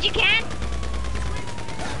 Did you can?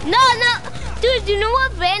 No, no. Dude, you know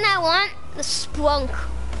what van I want? The Sprunk.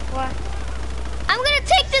 What? I'm gonna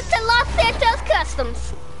take this to Los Santos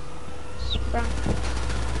Customs. Sprung.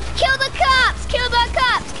 Kill the cops! Kill the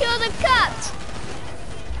cops! Kill the cops!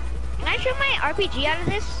 Can I shoot my RPG out of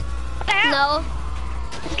this? What the hell? No.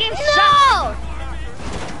 This game No! sucks.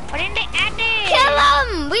 Why didn't they add it? Kill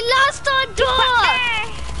him! We lost our door!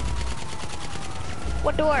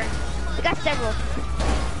 What door? We got several.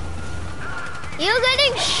 You're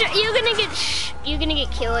gonna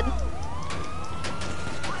get killed.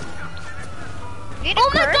 Oh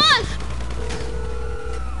my gosh!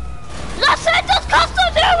 Los Santos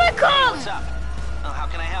Customs, here we come! What's up? Oh, how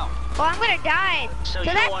can I help? Oh, I'm gonna die. So you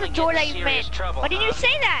that's wanna the door get that in you serious meant. trouble, Why didn't you huh?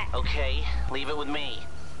 say that? Okay, leave it with me.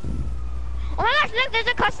 Oh my gosh, look, there's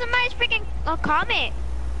a customized freaking comet.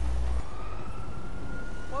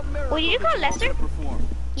 What did you call Lester?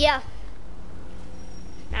 Yeah.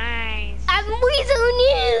 Nice. I'm Weasel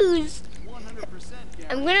News!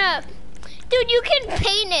 I'm gonna... Dude, you can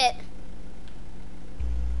paint it.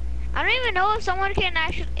 I don't even know if someone can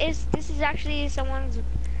actually... This is actually someone's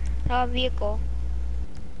vehicle.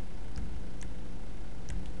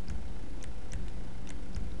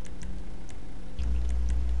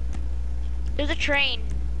 There's a train.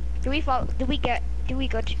 Do we go on it?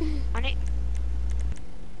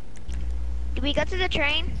 Do we go to the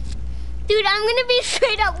train? Dude, I'm gonna be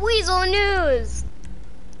straight up Weasel News.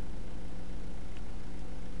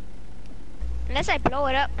 Unless I blow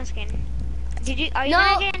it up. I'm just kidding. Are you No.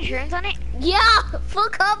 gonna get insurance on it? Yeah, full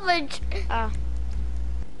coverage. Oh.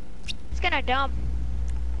 It's gonna dump.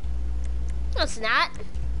 No, it's not.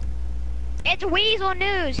 It's Weasel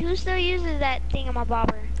News. Who still uses that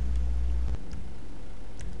thingamabobber?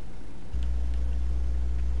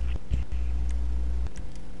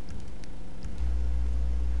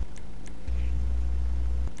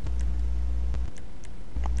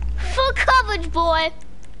 Full coverage, boy.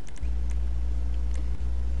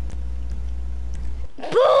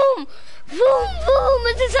 Boom! Boom, boom!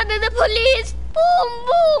 It's the son of the police! Boom,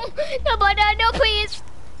 boom! Nobody, no please!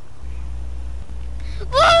 Boom,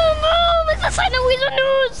 boom! It's the son of Weasel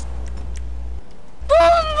News!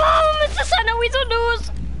 Boom, boom! It's the son of Weasel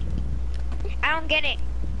News! I don't get it.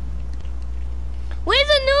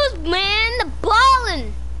 Weasel News, man! The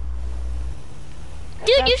ballin'!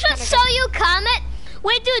 Dude, That's you should kinda sell your Comet.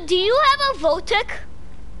 Wait, dude, do you have a Voltic?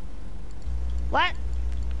 What?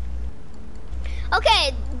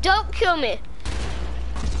 Okay, don't kill me.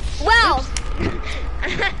 Well.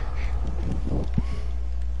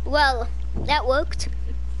 Well, that worked.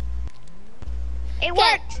 It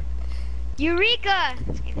worked. Eureka!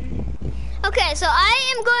 Okay, so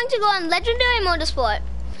I am going to go on Legendary Motorsport,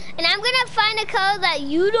 and I'm gonna find a car that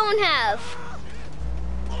you don't have.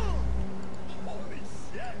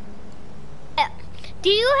 Do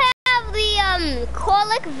you have the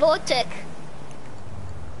Corlick Vortic?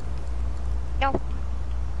 No.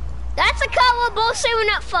 That's a car we're both saving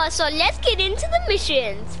up for, so let's get into the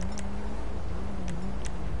missions.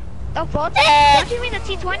 The Voltic? Don't you mean the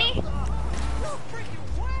T20?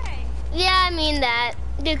 Yeah, I mean that.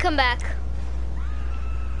 Dude, come back.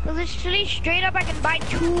 Literally straight up I can buy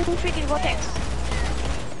 2 freaking Vortex.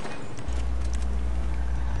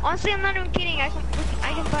 Honestly, I'm not even kidding. I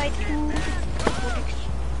can buy 2 Vortex.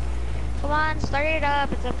 Come on, start it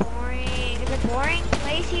up. It's a boring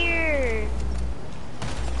place here.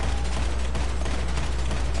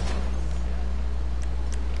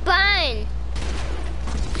 Fine.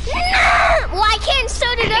 Well, I can't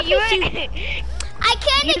start it up if you... I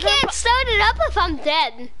can't start it up if I'm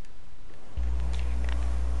dead.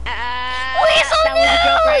 Weasel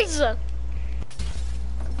News!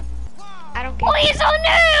 I don't care. Weasel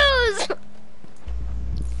News!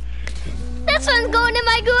 This one's going in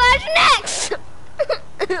my garage next!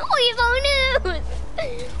 Weasel News!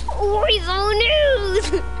 Weasel News!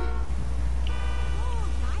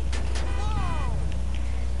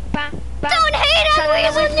 Don't hate on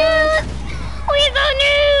Weasel News! Weasel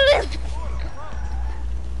News!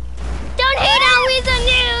 Don't hate on Weasel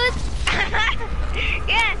News!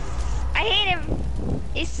 Yes! I hate him.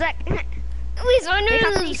 He sucks. Weasel He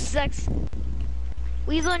News! sucks.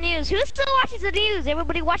 Weasel News. Who still watches the news?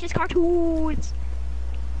 Everybody watches cartoons.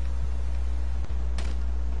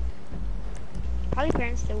 Probably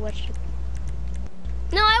parents still watch it.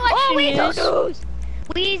 No, I watch the Weasel news.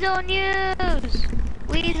 Weasel News.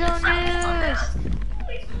 Weasel News.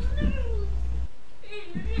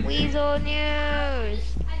 Weasel News.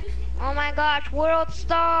 Oh my gosh, World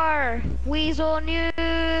Star. Weasel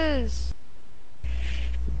News.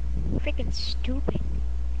 Freaking stupid.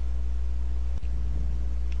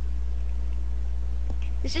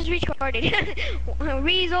 This is retarded.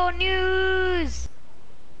 Rezo News.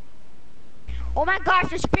 Oh my gosh,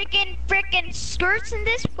 there's freaking skirts in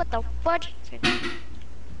this? What the fudge?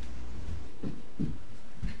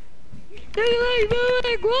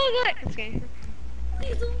 Okay.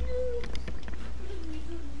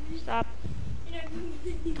 Stop.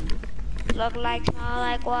 Look like, smell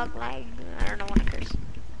like, walk like. I don't know what to curse.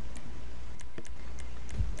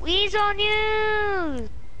 Weasel News!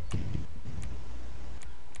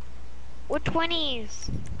 We're 20s.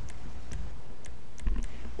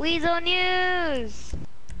 Weasel News!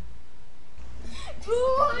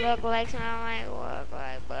 Look like, smell like, walk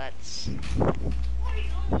like butts.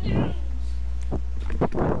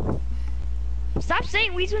 Stop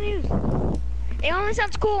saying Weasel News! It only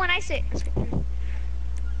sounds cool when I say it.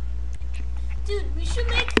 Dude, we should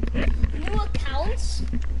make new accounts.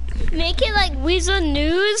 Make it like Weasel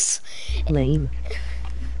News. Lame.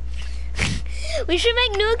 We should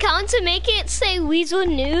make new accounts and make it say Weasel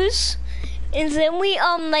News. And then we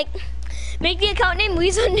like make the account name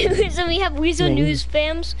Weasel News and we have Weasel Lame. News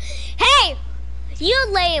fams. Hey! You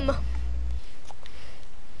lame.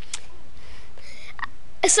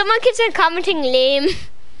 Someone keeps on commenting lame.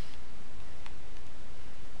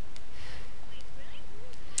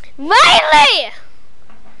 Riley!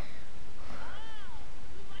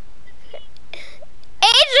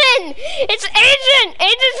 Adrian! It's Adrian!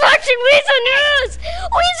 Adrian's watching Weasel News!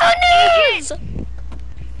 Weasel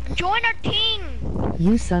News! Join our team!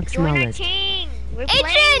 You suck, Join our smallest. team! We're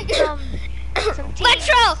Adrian! playing some teams.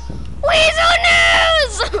 Metro! Weasel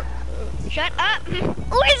News! Shut up!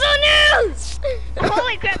 Weasel News!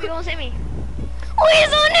 Holy crap, you won't say me.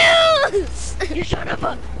 Weasel News! You son of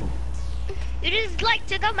a... You just like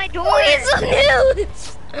took out my door. Weasel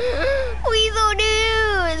News! Weasel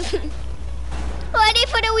News! Ready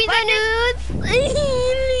for the Weasel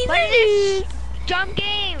News? What is this dumb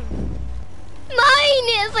game? Mine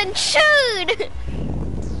is insured!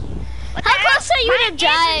 What How close are you to Mine is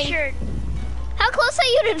dying? insured. How close are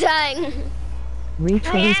you to dying?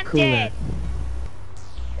 Retro I is am cooler. dead.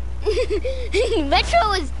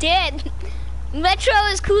 Metro is dead. Metro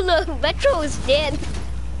is cooler. Metro is dead.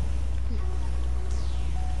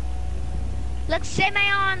 Let's send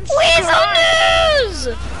my on. Weasel News!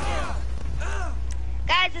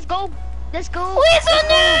 Guys, let's go. Let's go. Weasel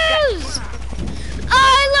News!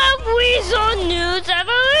 I love Weasel News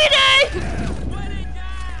every day!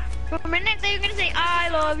 For a minute, they're gonna say, I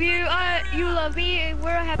love you, you love me,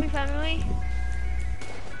 we're a happy family.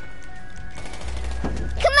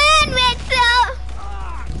 Come on, Metro!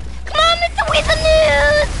 Come on, Mr. Weasel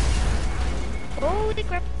News! Holy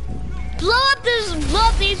crap. Blow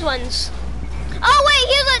up these ones. Oh wait,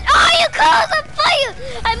 here's a, oh you close on fire!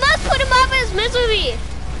 I must put him off his misery.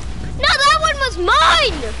 No, that one was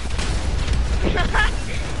mine!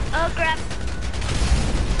 Oh crap.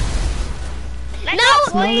 Let's No!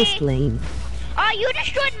 go, boy. Smallest lame. Oh, you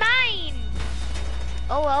destroyed mine!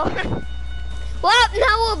 Oh well. Well,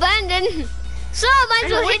 now we're abandoned. So might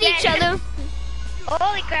as well hit each other.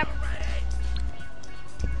 Holy crap.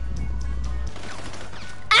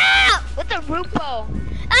 Ah! What's a Rupo?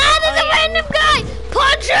 Ah, there's a random guy!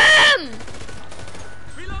 Punch him!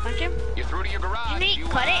 Punch him? You're through to your garage. You need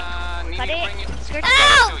cut it. need Cut me to it. bring you- Skirt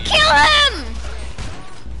Ow! Kill him!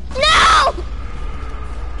 No!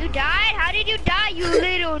 You died? How did you die, you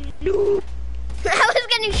little noob? I was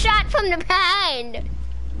getting shot from the behind.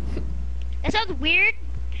 That sounds weird.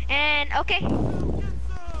 And okay. Weasel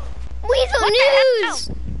What News!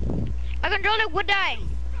 the hell? My controller would die.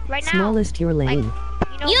 Right now. Smallest, you're lame.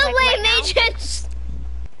 You know, You like lame right now. agents!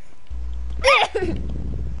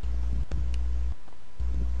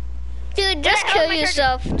 Dude, just Where the hell kill is my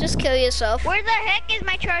yourself. Just kill yourself. Where the heck is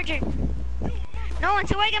my charger? No,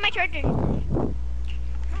 until I get my charger.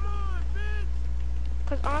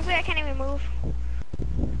 Cause honestly, I can't even move.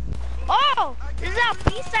 Oh, this is how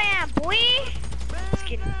beast I am, boy. Just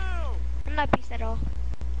kidding. I'm not beast at all.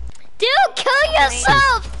 Dude, kill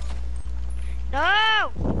yourself!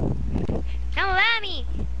 No! I'm Lammy.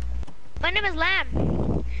 My name is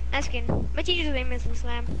Lamb. Asking. My teacher's name is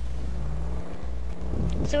Lamb.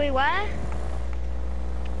 So wait, what?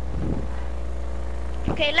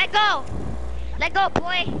 Okay, let go. Let go,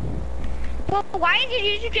 boy. Well, why is your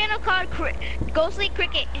YouTube channel called Ghostly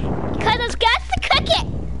Cricket? Cause it's got the cricket.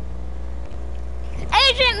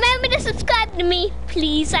 Agent, remember to subscribe to me,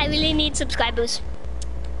 please. I really need subscribers.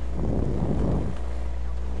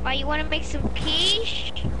 Why, you want to make some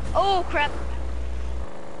quiche? Oh, crap.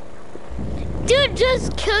 Dude,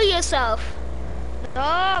 just kill yourself. No,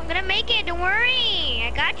 I'm gonna make it. Don't worry.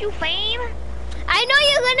 I got you, Fame. I know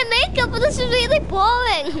you're gonna make it, but this is really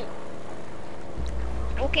boring.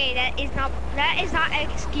 Okay, that is not an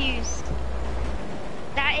excuse.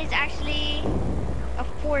 That is actually a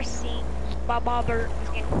forcing. Bobber.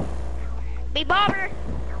 Be Bobber.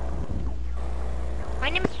 My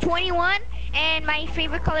name is 21 and my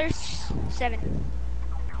favorite color is 7.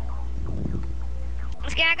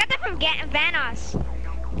 Okay, I got that from Vanoss.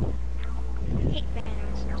 I hate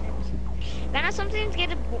Vanoss sometimes. Vanoss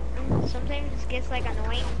sometimes gets like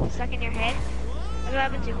annoying, stuck in your head. That's what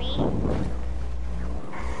happened to me.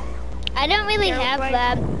 I don't really have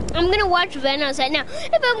that. I'm gonna watch Vanoss right now.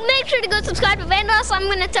 If I make sure to go subscribe to Vanoss, I'm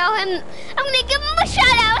gonna tell him, I'm gonna give him a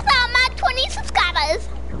shout out with all my 20 subscribers.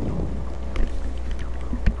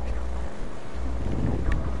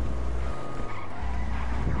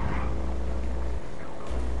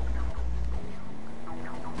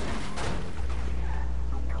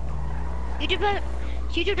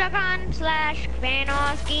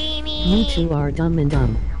 YouTube.com/Vanoss Gaming. You two are dumb and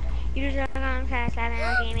dumb.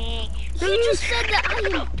 YouTube.com/Vanoss Gaming. He just said that I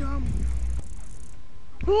am dumb.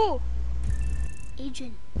 Who?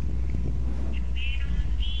 Agent.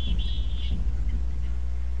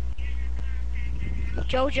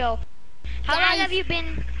 Jojo. How Guys. long have you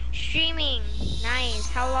been streaming? Nice.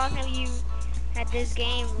 How long have you had this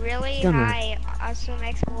game? Really? Dumber. Hi, awesome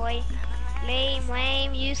ex-boy.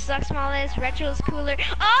 Lame, you suck, Smallest. Retro's cooler.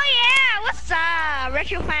 Oh yeah, what's up?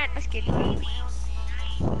 Retro fan. That's good.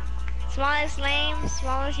 Smallest lame.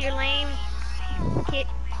 Smallest, you're lame.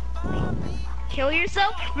 Kill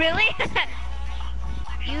yourself? Really?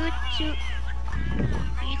 You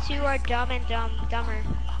two are dumb and dumber.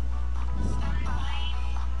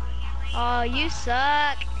 Oh, you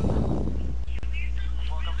suck. Welcome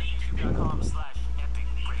to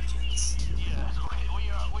youtube.com/epicrations. Yeah,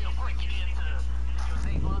 we are breaking into your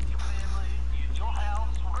neighborhood, your family, your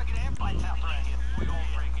house. We're breaking everybody's house around here. We're gonna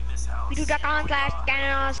break in this house.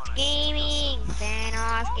 YouTube.com/Vanoss Gaming.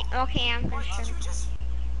 Okay, I'm finished. We just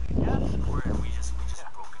broke into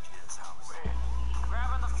this house.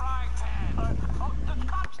 Grabbing the frying pan. Oh, the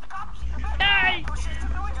cops! Hey! Oh shit, we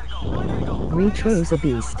gotta go. Retro's a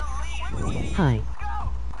beast. Hi.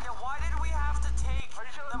 Why did we have to take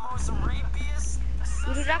the most rapiest?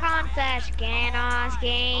 YouTube.com/Vanoss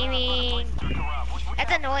Gaming.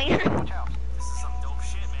 That's annoying. This is some dope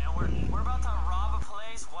shit, man. We're about to rob a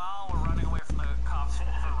place while we're running away from the cops for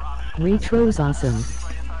robbing. Retro's awesome. Right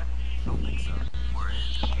inside? Don't think so. We're in. They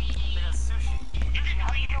got sushi.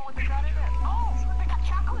 How do you know what they got in there? Oh, they got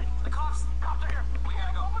chocolate. The cops are here. We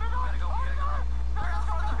gotta go. We gotta go. We gotta go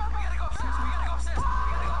upstairs. We gotta go upstairs.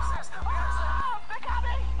 They got me.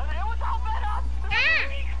 It was all Vanoss.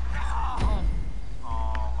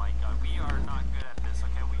 Oh my god, we are not good at this.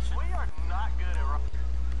 Okay, we are not good at robbing.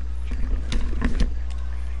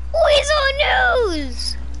 Weasel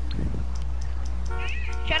News!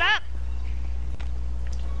 Shut up.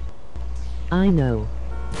 I know.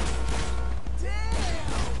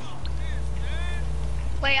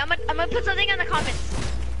 Wait, I'm gonna put something in the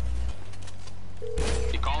comments.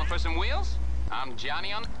 You calling for some wheels? I'm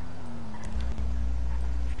Johnny on.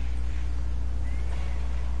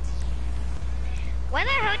 When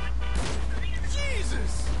the hell?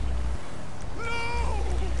 Jesus! No!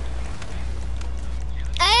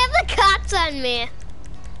 I have the cops on me.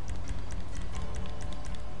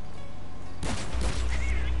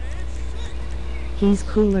 He's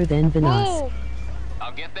cooler than Vanoss. Oh,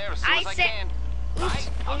 I'll get there as soon as I said- can. Alright,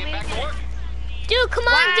 I'll get back to work. Dude, come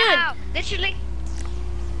on, wow. Literally.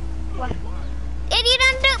 What? dude. Idiot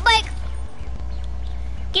on dirt bike.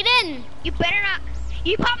 Get in. You better not.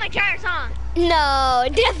 You pop my tires, huh? No,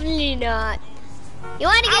 definitely not. You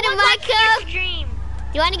want to get in my car? Dream.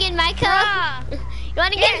 You want to get in my car? Bruh. You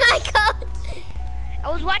want to get in my car? I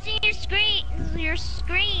was watching your screen. Your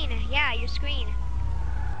screen. Yeah, your screen.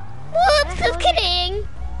 Whoops, just kidding.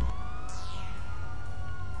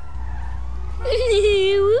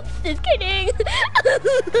 Whoops, just kidding.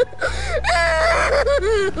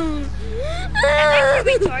 That's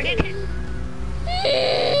retarded.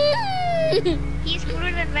 He's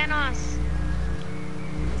cooler than Vanoss.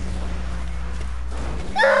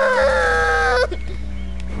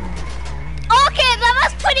 Okay, that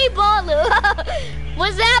was pretty baller.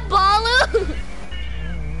 Was that baller?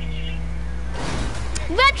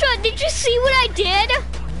 Retro, did you see what I did?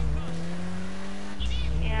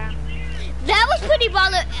 Yeah. That was pretty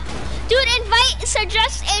baller. Dude,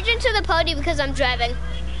 suggest Agent to the podium because I'm driving.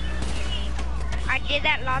 I did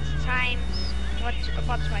that lots of times.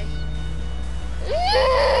 About twice.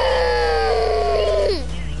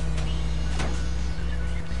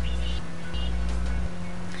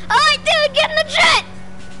 Alright, dude, get in the jet!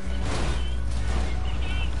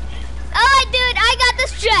 Alright, dude, I got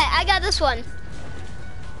this jet. I got this one.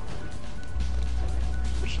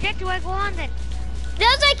 do I go on then?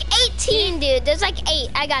 There's like 18, dude. There's like 8.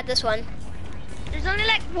 I got this one. There's only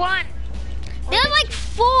like 1. There's like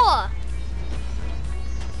 4.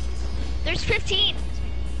 There's 15.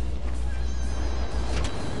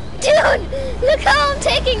 Dude, look how I'm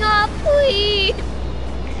taking off, please.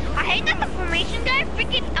 I hate that the formation guy,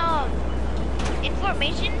 freaking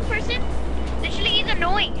information person. Literally, he's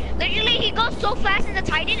annoying. Literally, he goes so fast in the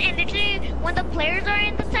Titan, and literally, when the players are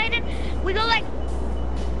in the Titan, we go like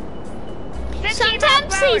 15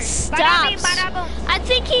 Sometimes miles per hour. he stops. Bada boom. I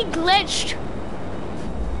think he glitched.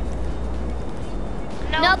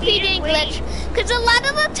 No, he didn't glitch. Because a lot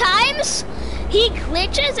of the times, he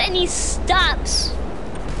glitches and he stops.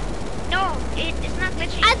 No, it's not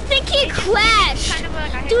glitching. I think he crashed. Kind of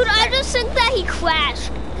like a Dude, I head just think that he crashed.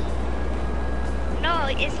 start. No,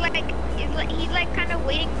 it's like he's like kind of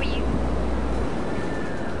waiting for you.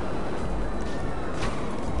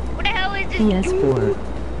 What the hell is this? PS4.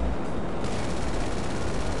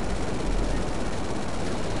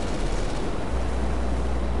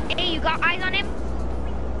 Hey, you got eyes on him?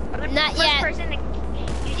 Not First yet. person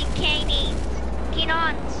using canons.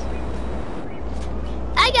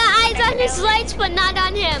 I got eyes on his lights, but not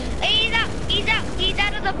on him. Hey, he's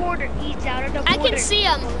out of the border. He's out of the border. I can see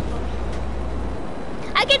him.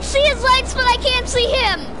 I can see his lights, but I can't see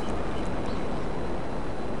him.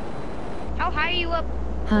 How high are you up?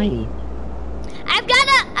 Hi. I've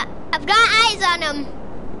got eyes on him.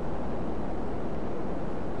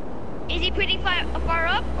 Is he pretty far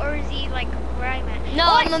up, or is he like where I'm at? No,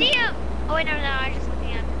 oh, I'm I see him. Oh wait, no, I just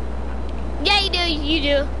looking at him. Yeah, you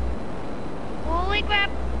do. Holy crap!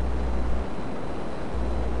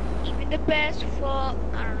 Even the best fall.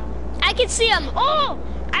 I don't know. I can see him. Oh,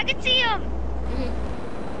 I can see him.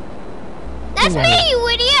 That's me, you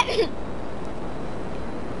idiot.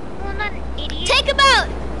 Well, not an idiot. Take him out.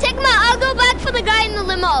 Take him out. I'll go back for the guy in the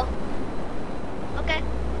limo. Okay.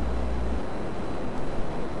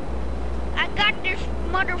 I got this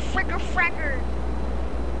mother fricker fracker.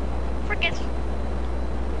 Frickin'.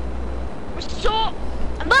 We're so.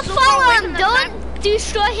 I'm But so far follow away him. from the Don't map.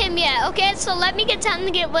 destroy him yet. Okay, so let me get time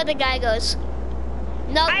to get where the guy goes.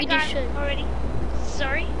 No, I you got destroyed. it already.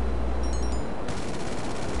 Sorry.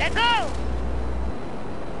 Let go.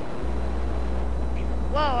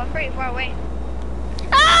 Whoa, I'm pretty far away.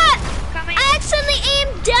 Ah! Coming. I accidentally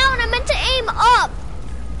aimed down. I meant to aim up.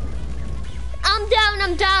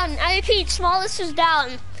 I'm down. I repeat, smallest is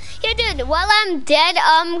down. Yeah, dude, while I'm dead,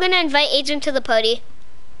 I'm gonna invite Agent to the party.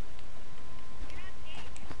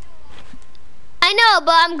 I know,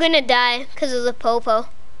 but I'm gonna die because of the popo.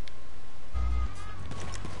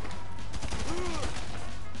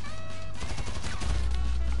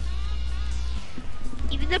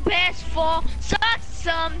 Even the best fall sucks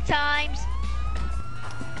sometimes.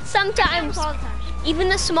 Sometimes, All the time. even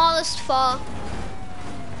the smallest fall.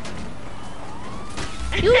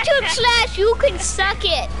 YouTube / you can suck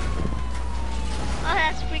it. Oh,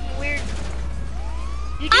 that's freaking weird.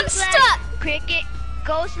 I'm stuck. Cricket,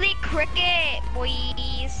 ghostly cricket, boys.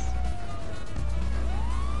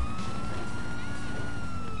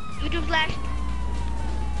 YouTube /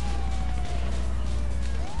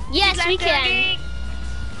 Yes, we can. loading.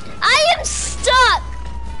 I am stuck.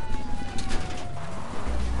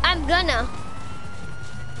 I'm gonna.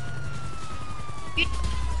 You-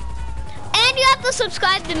 And you have to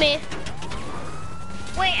subscribe to me.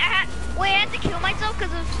 Wait, I had to kill myself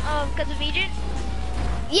because of Agent.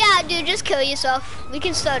 Yeah, dude, just kill yourself. We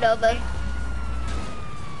can start over.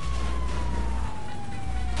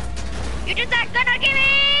 You just not gonna give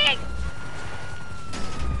me.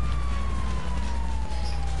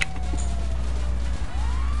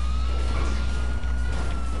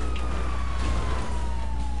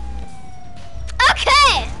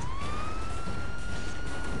 Okay.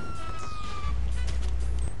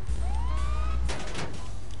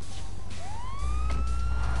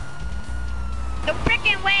 The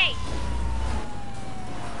frickin' way.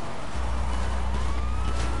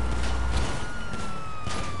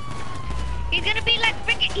 He's gonna be like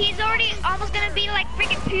frickin'. He's already almost gonna be like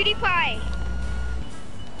frickin' PewDiePie.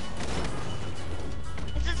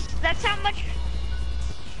 That's how much.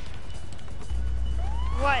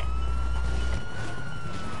 What?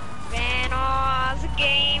 Vanos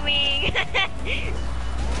Gaming.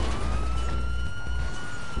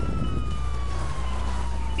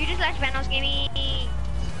 You just / Vanos Gaming.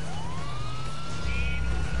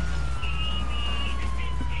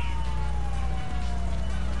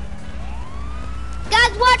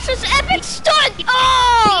 Guys, watch this epic stunt.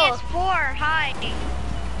 Oh! PS4, hi.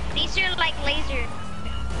 These are like laser.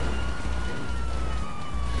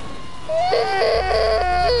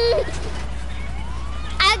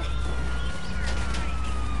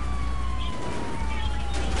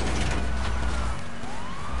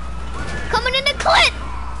 clit!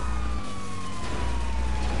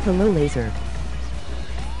 Hello, laser.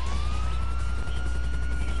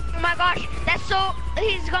 Oh my gosh, that's so.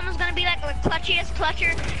 He's almost gonna be like the clutchiest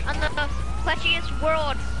clutcher on the clutchiest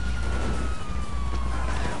world.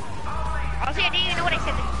 Honestly, I didn't even know what I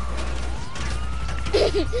said.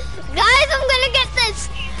 Guys, I'm gonna get this.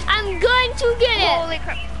 I'm going to get it. Holy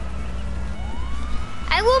crap.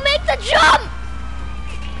 I will make the jump.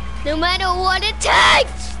 No matter what it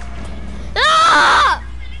takes. Ah!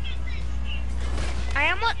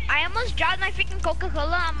 I almost dropped my freaking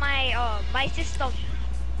Coca-Cola on my my system.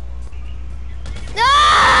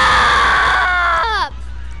 Ah!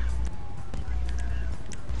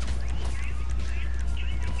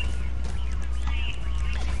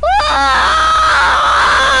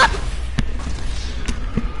 Ah!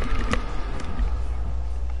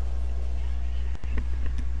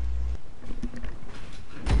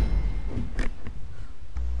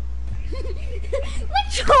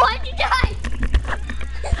 Which one did I?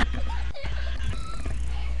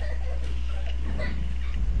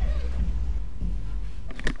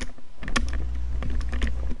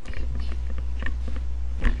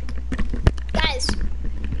 Guys,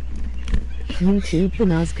 YouTube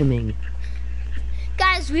Pinas coming.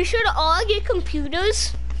 guys, we should all get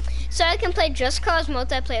computers so I can play Just Cause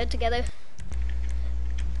multiplayer together.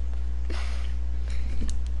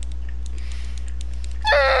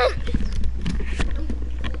 Ah!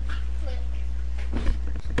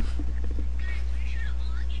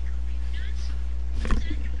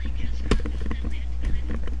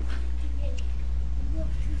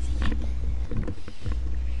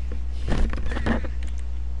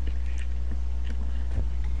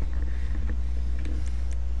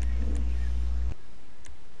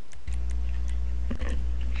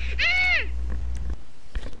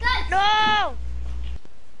 Guys, No!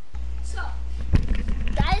 so,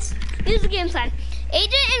 guys, here's the game plan.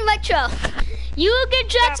 Agent and Retro, you get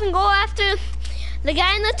jets and go after the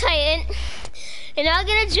guy in the Titan, and I'll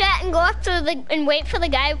get a jet and go after the and wait for the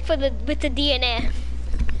guy with the DNA.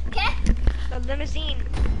 Okay? The limousine.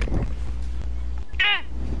 Ah!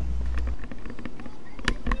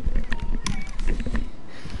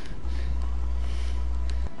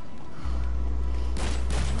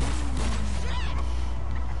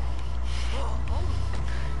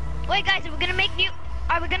 Wait, guys, are we gonna make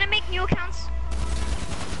new accounts?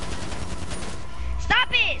 Stop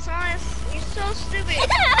it, Sonis. You're so stupid.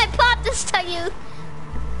 I popped this to you.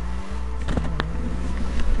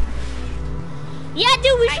 Yeah,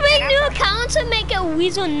 dude, we should make new accounts and make a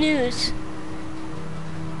Weasel News.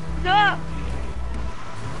 No.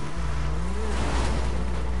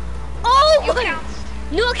 Oh, New accounts.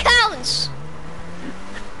 new accounts.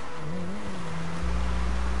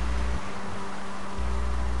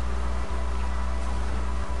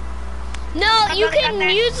 No, you thought I got can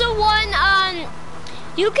that. use the one on.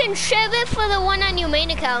 You can share it for the one on your main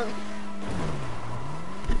account.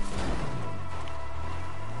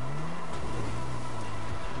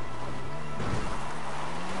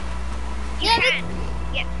 You Yeah, can.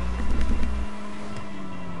 Yeah.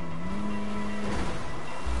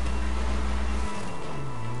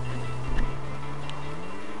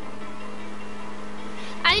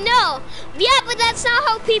 I know. Yeah, but that's not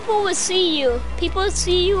how people will see you. People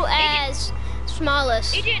see you as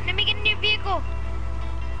smallest. Agent, let me get a new vehicle.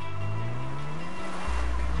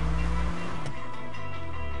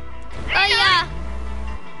 Oh yeah.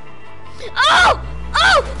 Oh!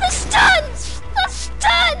 Oh! The stunts! The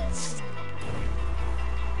stunts!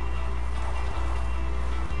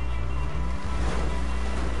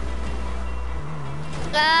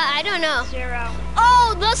 I don't know. 0.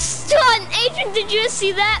 Oh, the stun! Agent, did you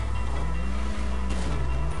see that?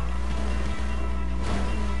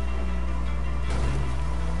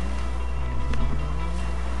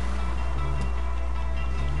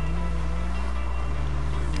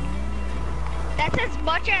 That's as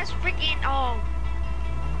much as freaking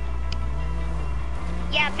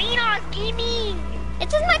yeah, Venus Gaming.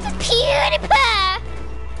 It's as much as PewDiePie.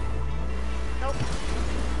 Nope.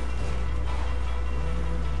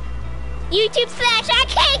 YouTube / I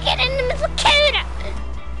can't get into the computer.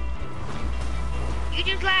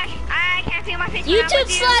 YouTube / I can't feel my face. when I'm YouTube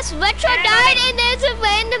with you. / Retro And I died know and there's a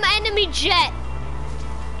random enemy jet.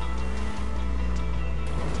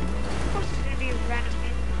 Of course, it's gonna be a random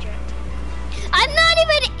enemy jet. I'm not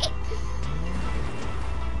even.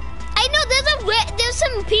 I know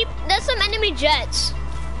there's some enemy jets.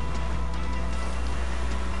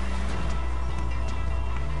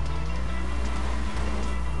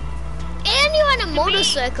 And you're on a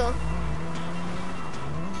motorcycle.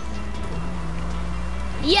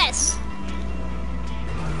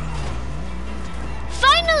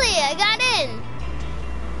 I got in.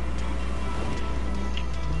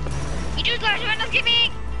 You just lost one, give me.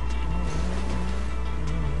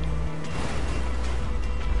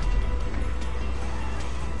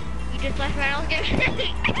 You just lost one, give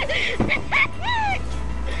me.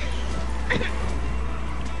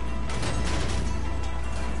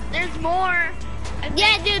 There's more.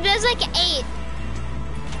 Yeah, dude, there's like 8.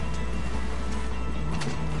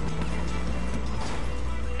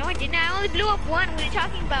 No, I didn't. I only blew up one. What are you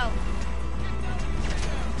talking about?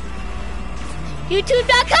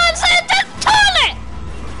 YouTube.com says the toilet!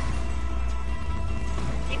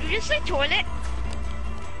 Did you just say toilet?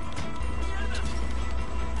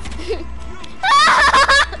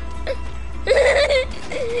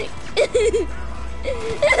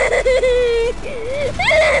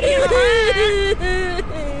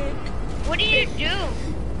 What did you do?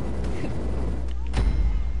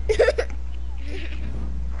 Did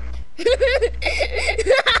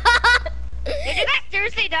you guys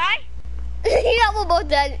seriously die? Yeah, we're both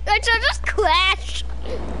dead. I just crashed.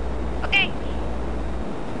 Okay.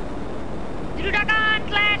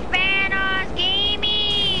 YouTube.com/Banos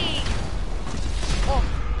Gaming. Oh.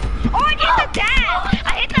 Oh, I hit the dab. I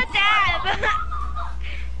hit the dab.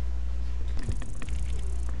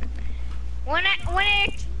 when it.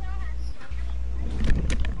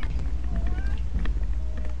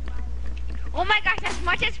 Oh my gosh, as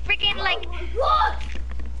much as freaking like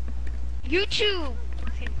YouTube.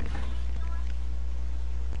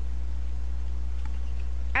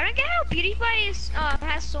 I don't get how PewDiePie is,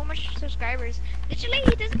 has so much subscribers. Literally,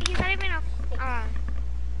 he's not even a,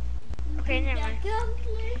 okay, never mind.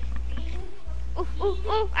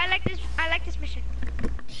 Ooh, I like this mission.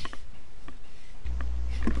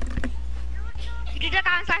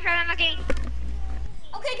 YouTube.com/Banos.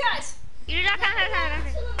 Okay, guys.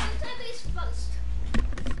 YouTube.com/Banos.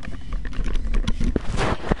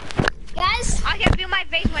 Guys, I can feel my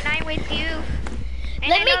face when I'm with you. And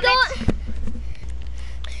let me go.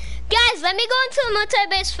 Guys, let me go into the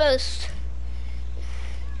multi-base first.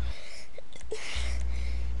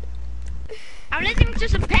 I'm listening to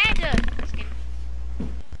some Panda.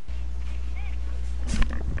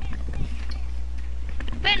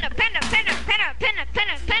 Panda.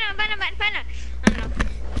 I don't know.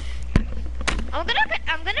 I'm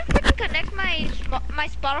gonna freaking connect my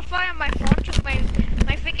Spotify on my phone to my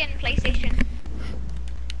freaking PlayStation.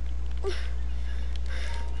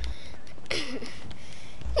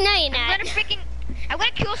 No, you're not. I'm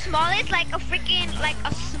gonna kill Smallest like a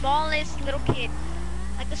smallest little kid.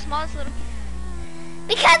 Like the smallest little kid.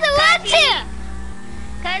 Because I want to!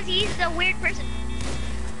 Cause he's a weird person.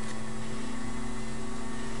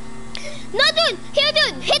 No, dude! Here,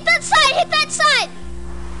 dude! Hit that side! Hit that side!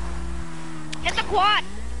 Hit the quad!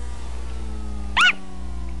 Ah!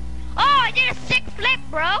 Oh, I did a sick flip,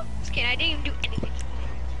 bro! Just kidding, I didn't even do anything.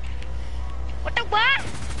 What the what?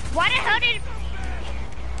 Why the hell did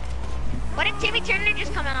Timmy Turner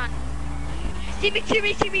just come on? Timmy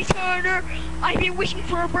Turner! I've been wishing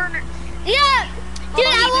for a burner. Yeah! Dude,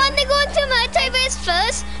 I wanted to go into multi-base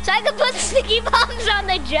first so I could put sticky bombs on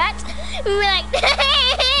the jets. We were like,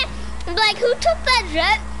 like, who took that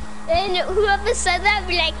jet? And whoever said that,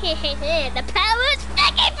 be like, the power of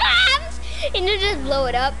sticky bombs! And you just blow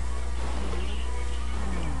it up.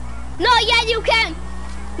 No, yeah, you can.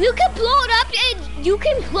 You can blow it up, and you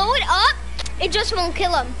can blow it up, it just won't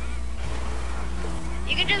kill them.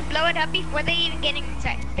 You can just blow it up before they even get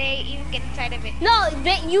inside. Of it. No,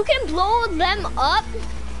 you can blow them up.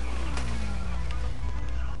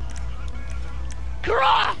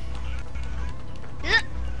 Draw.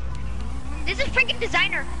 This is freaking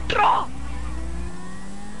designer. Draw.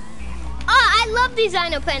 Oh, I love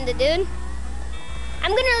Designer Panda, dude.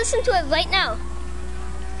 I'm gonna listen to it right now.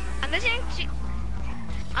 I'm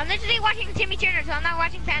literally watching Timmy Turner, so I'm not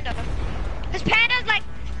watching Panda. Cause Panda's like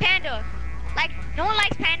Panda. Like, no one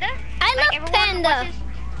likes Panda. I like, love Panda. Watches...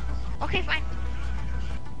 Okay, fine.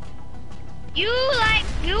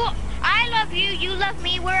 I love you, you love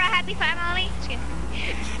me, we're a happy family. Just kidding.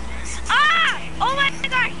 Ah! Oh my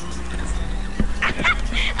gosh!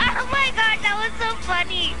 Oh my god, that was so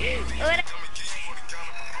funny.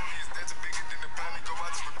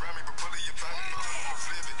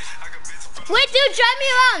 Wait, dude, drive me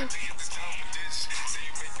around.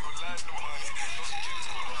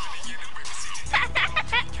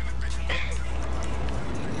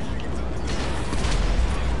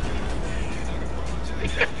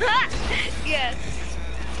 Yes.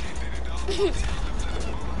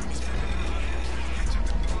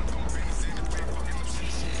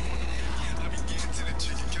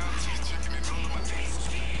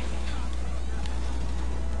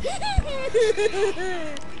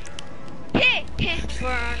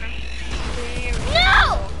 burn.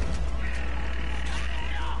 No!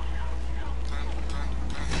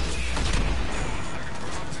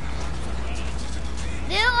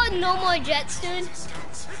 There are no more jets, dude.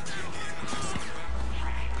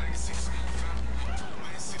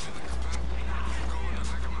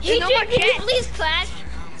 There's no more Can you jets. please crash?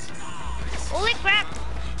 Holy crap!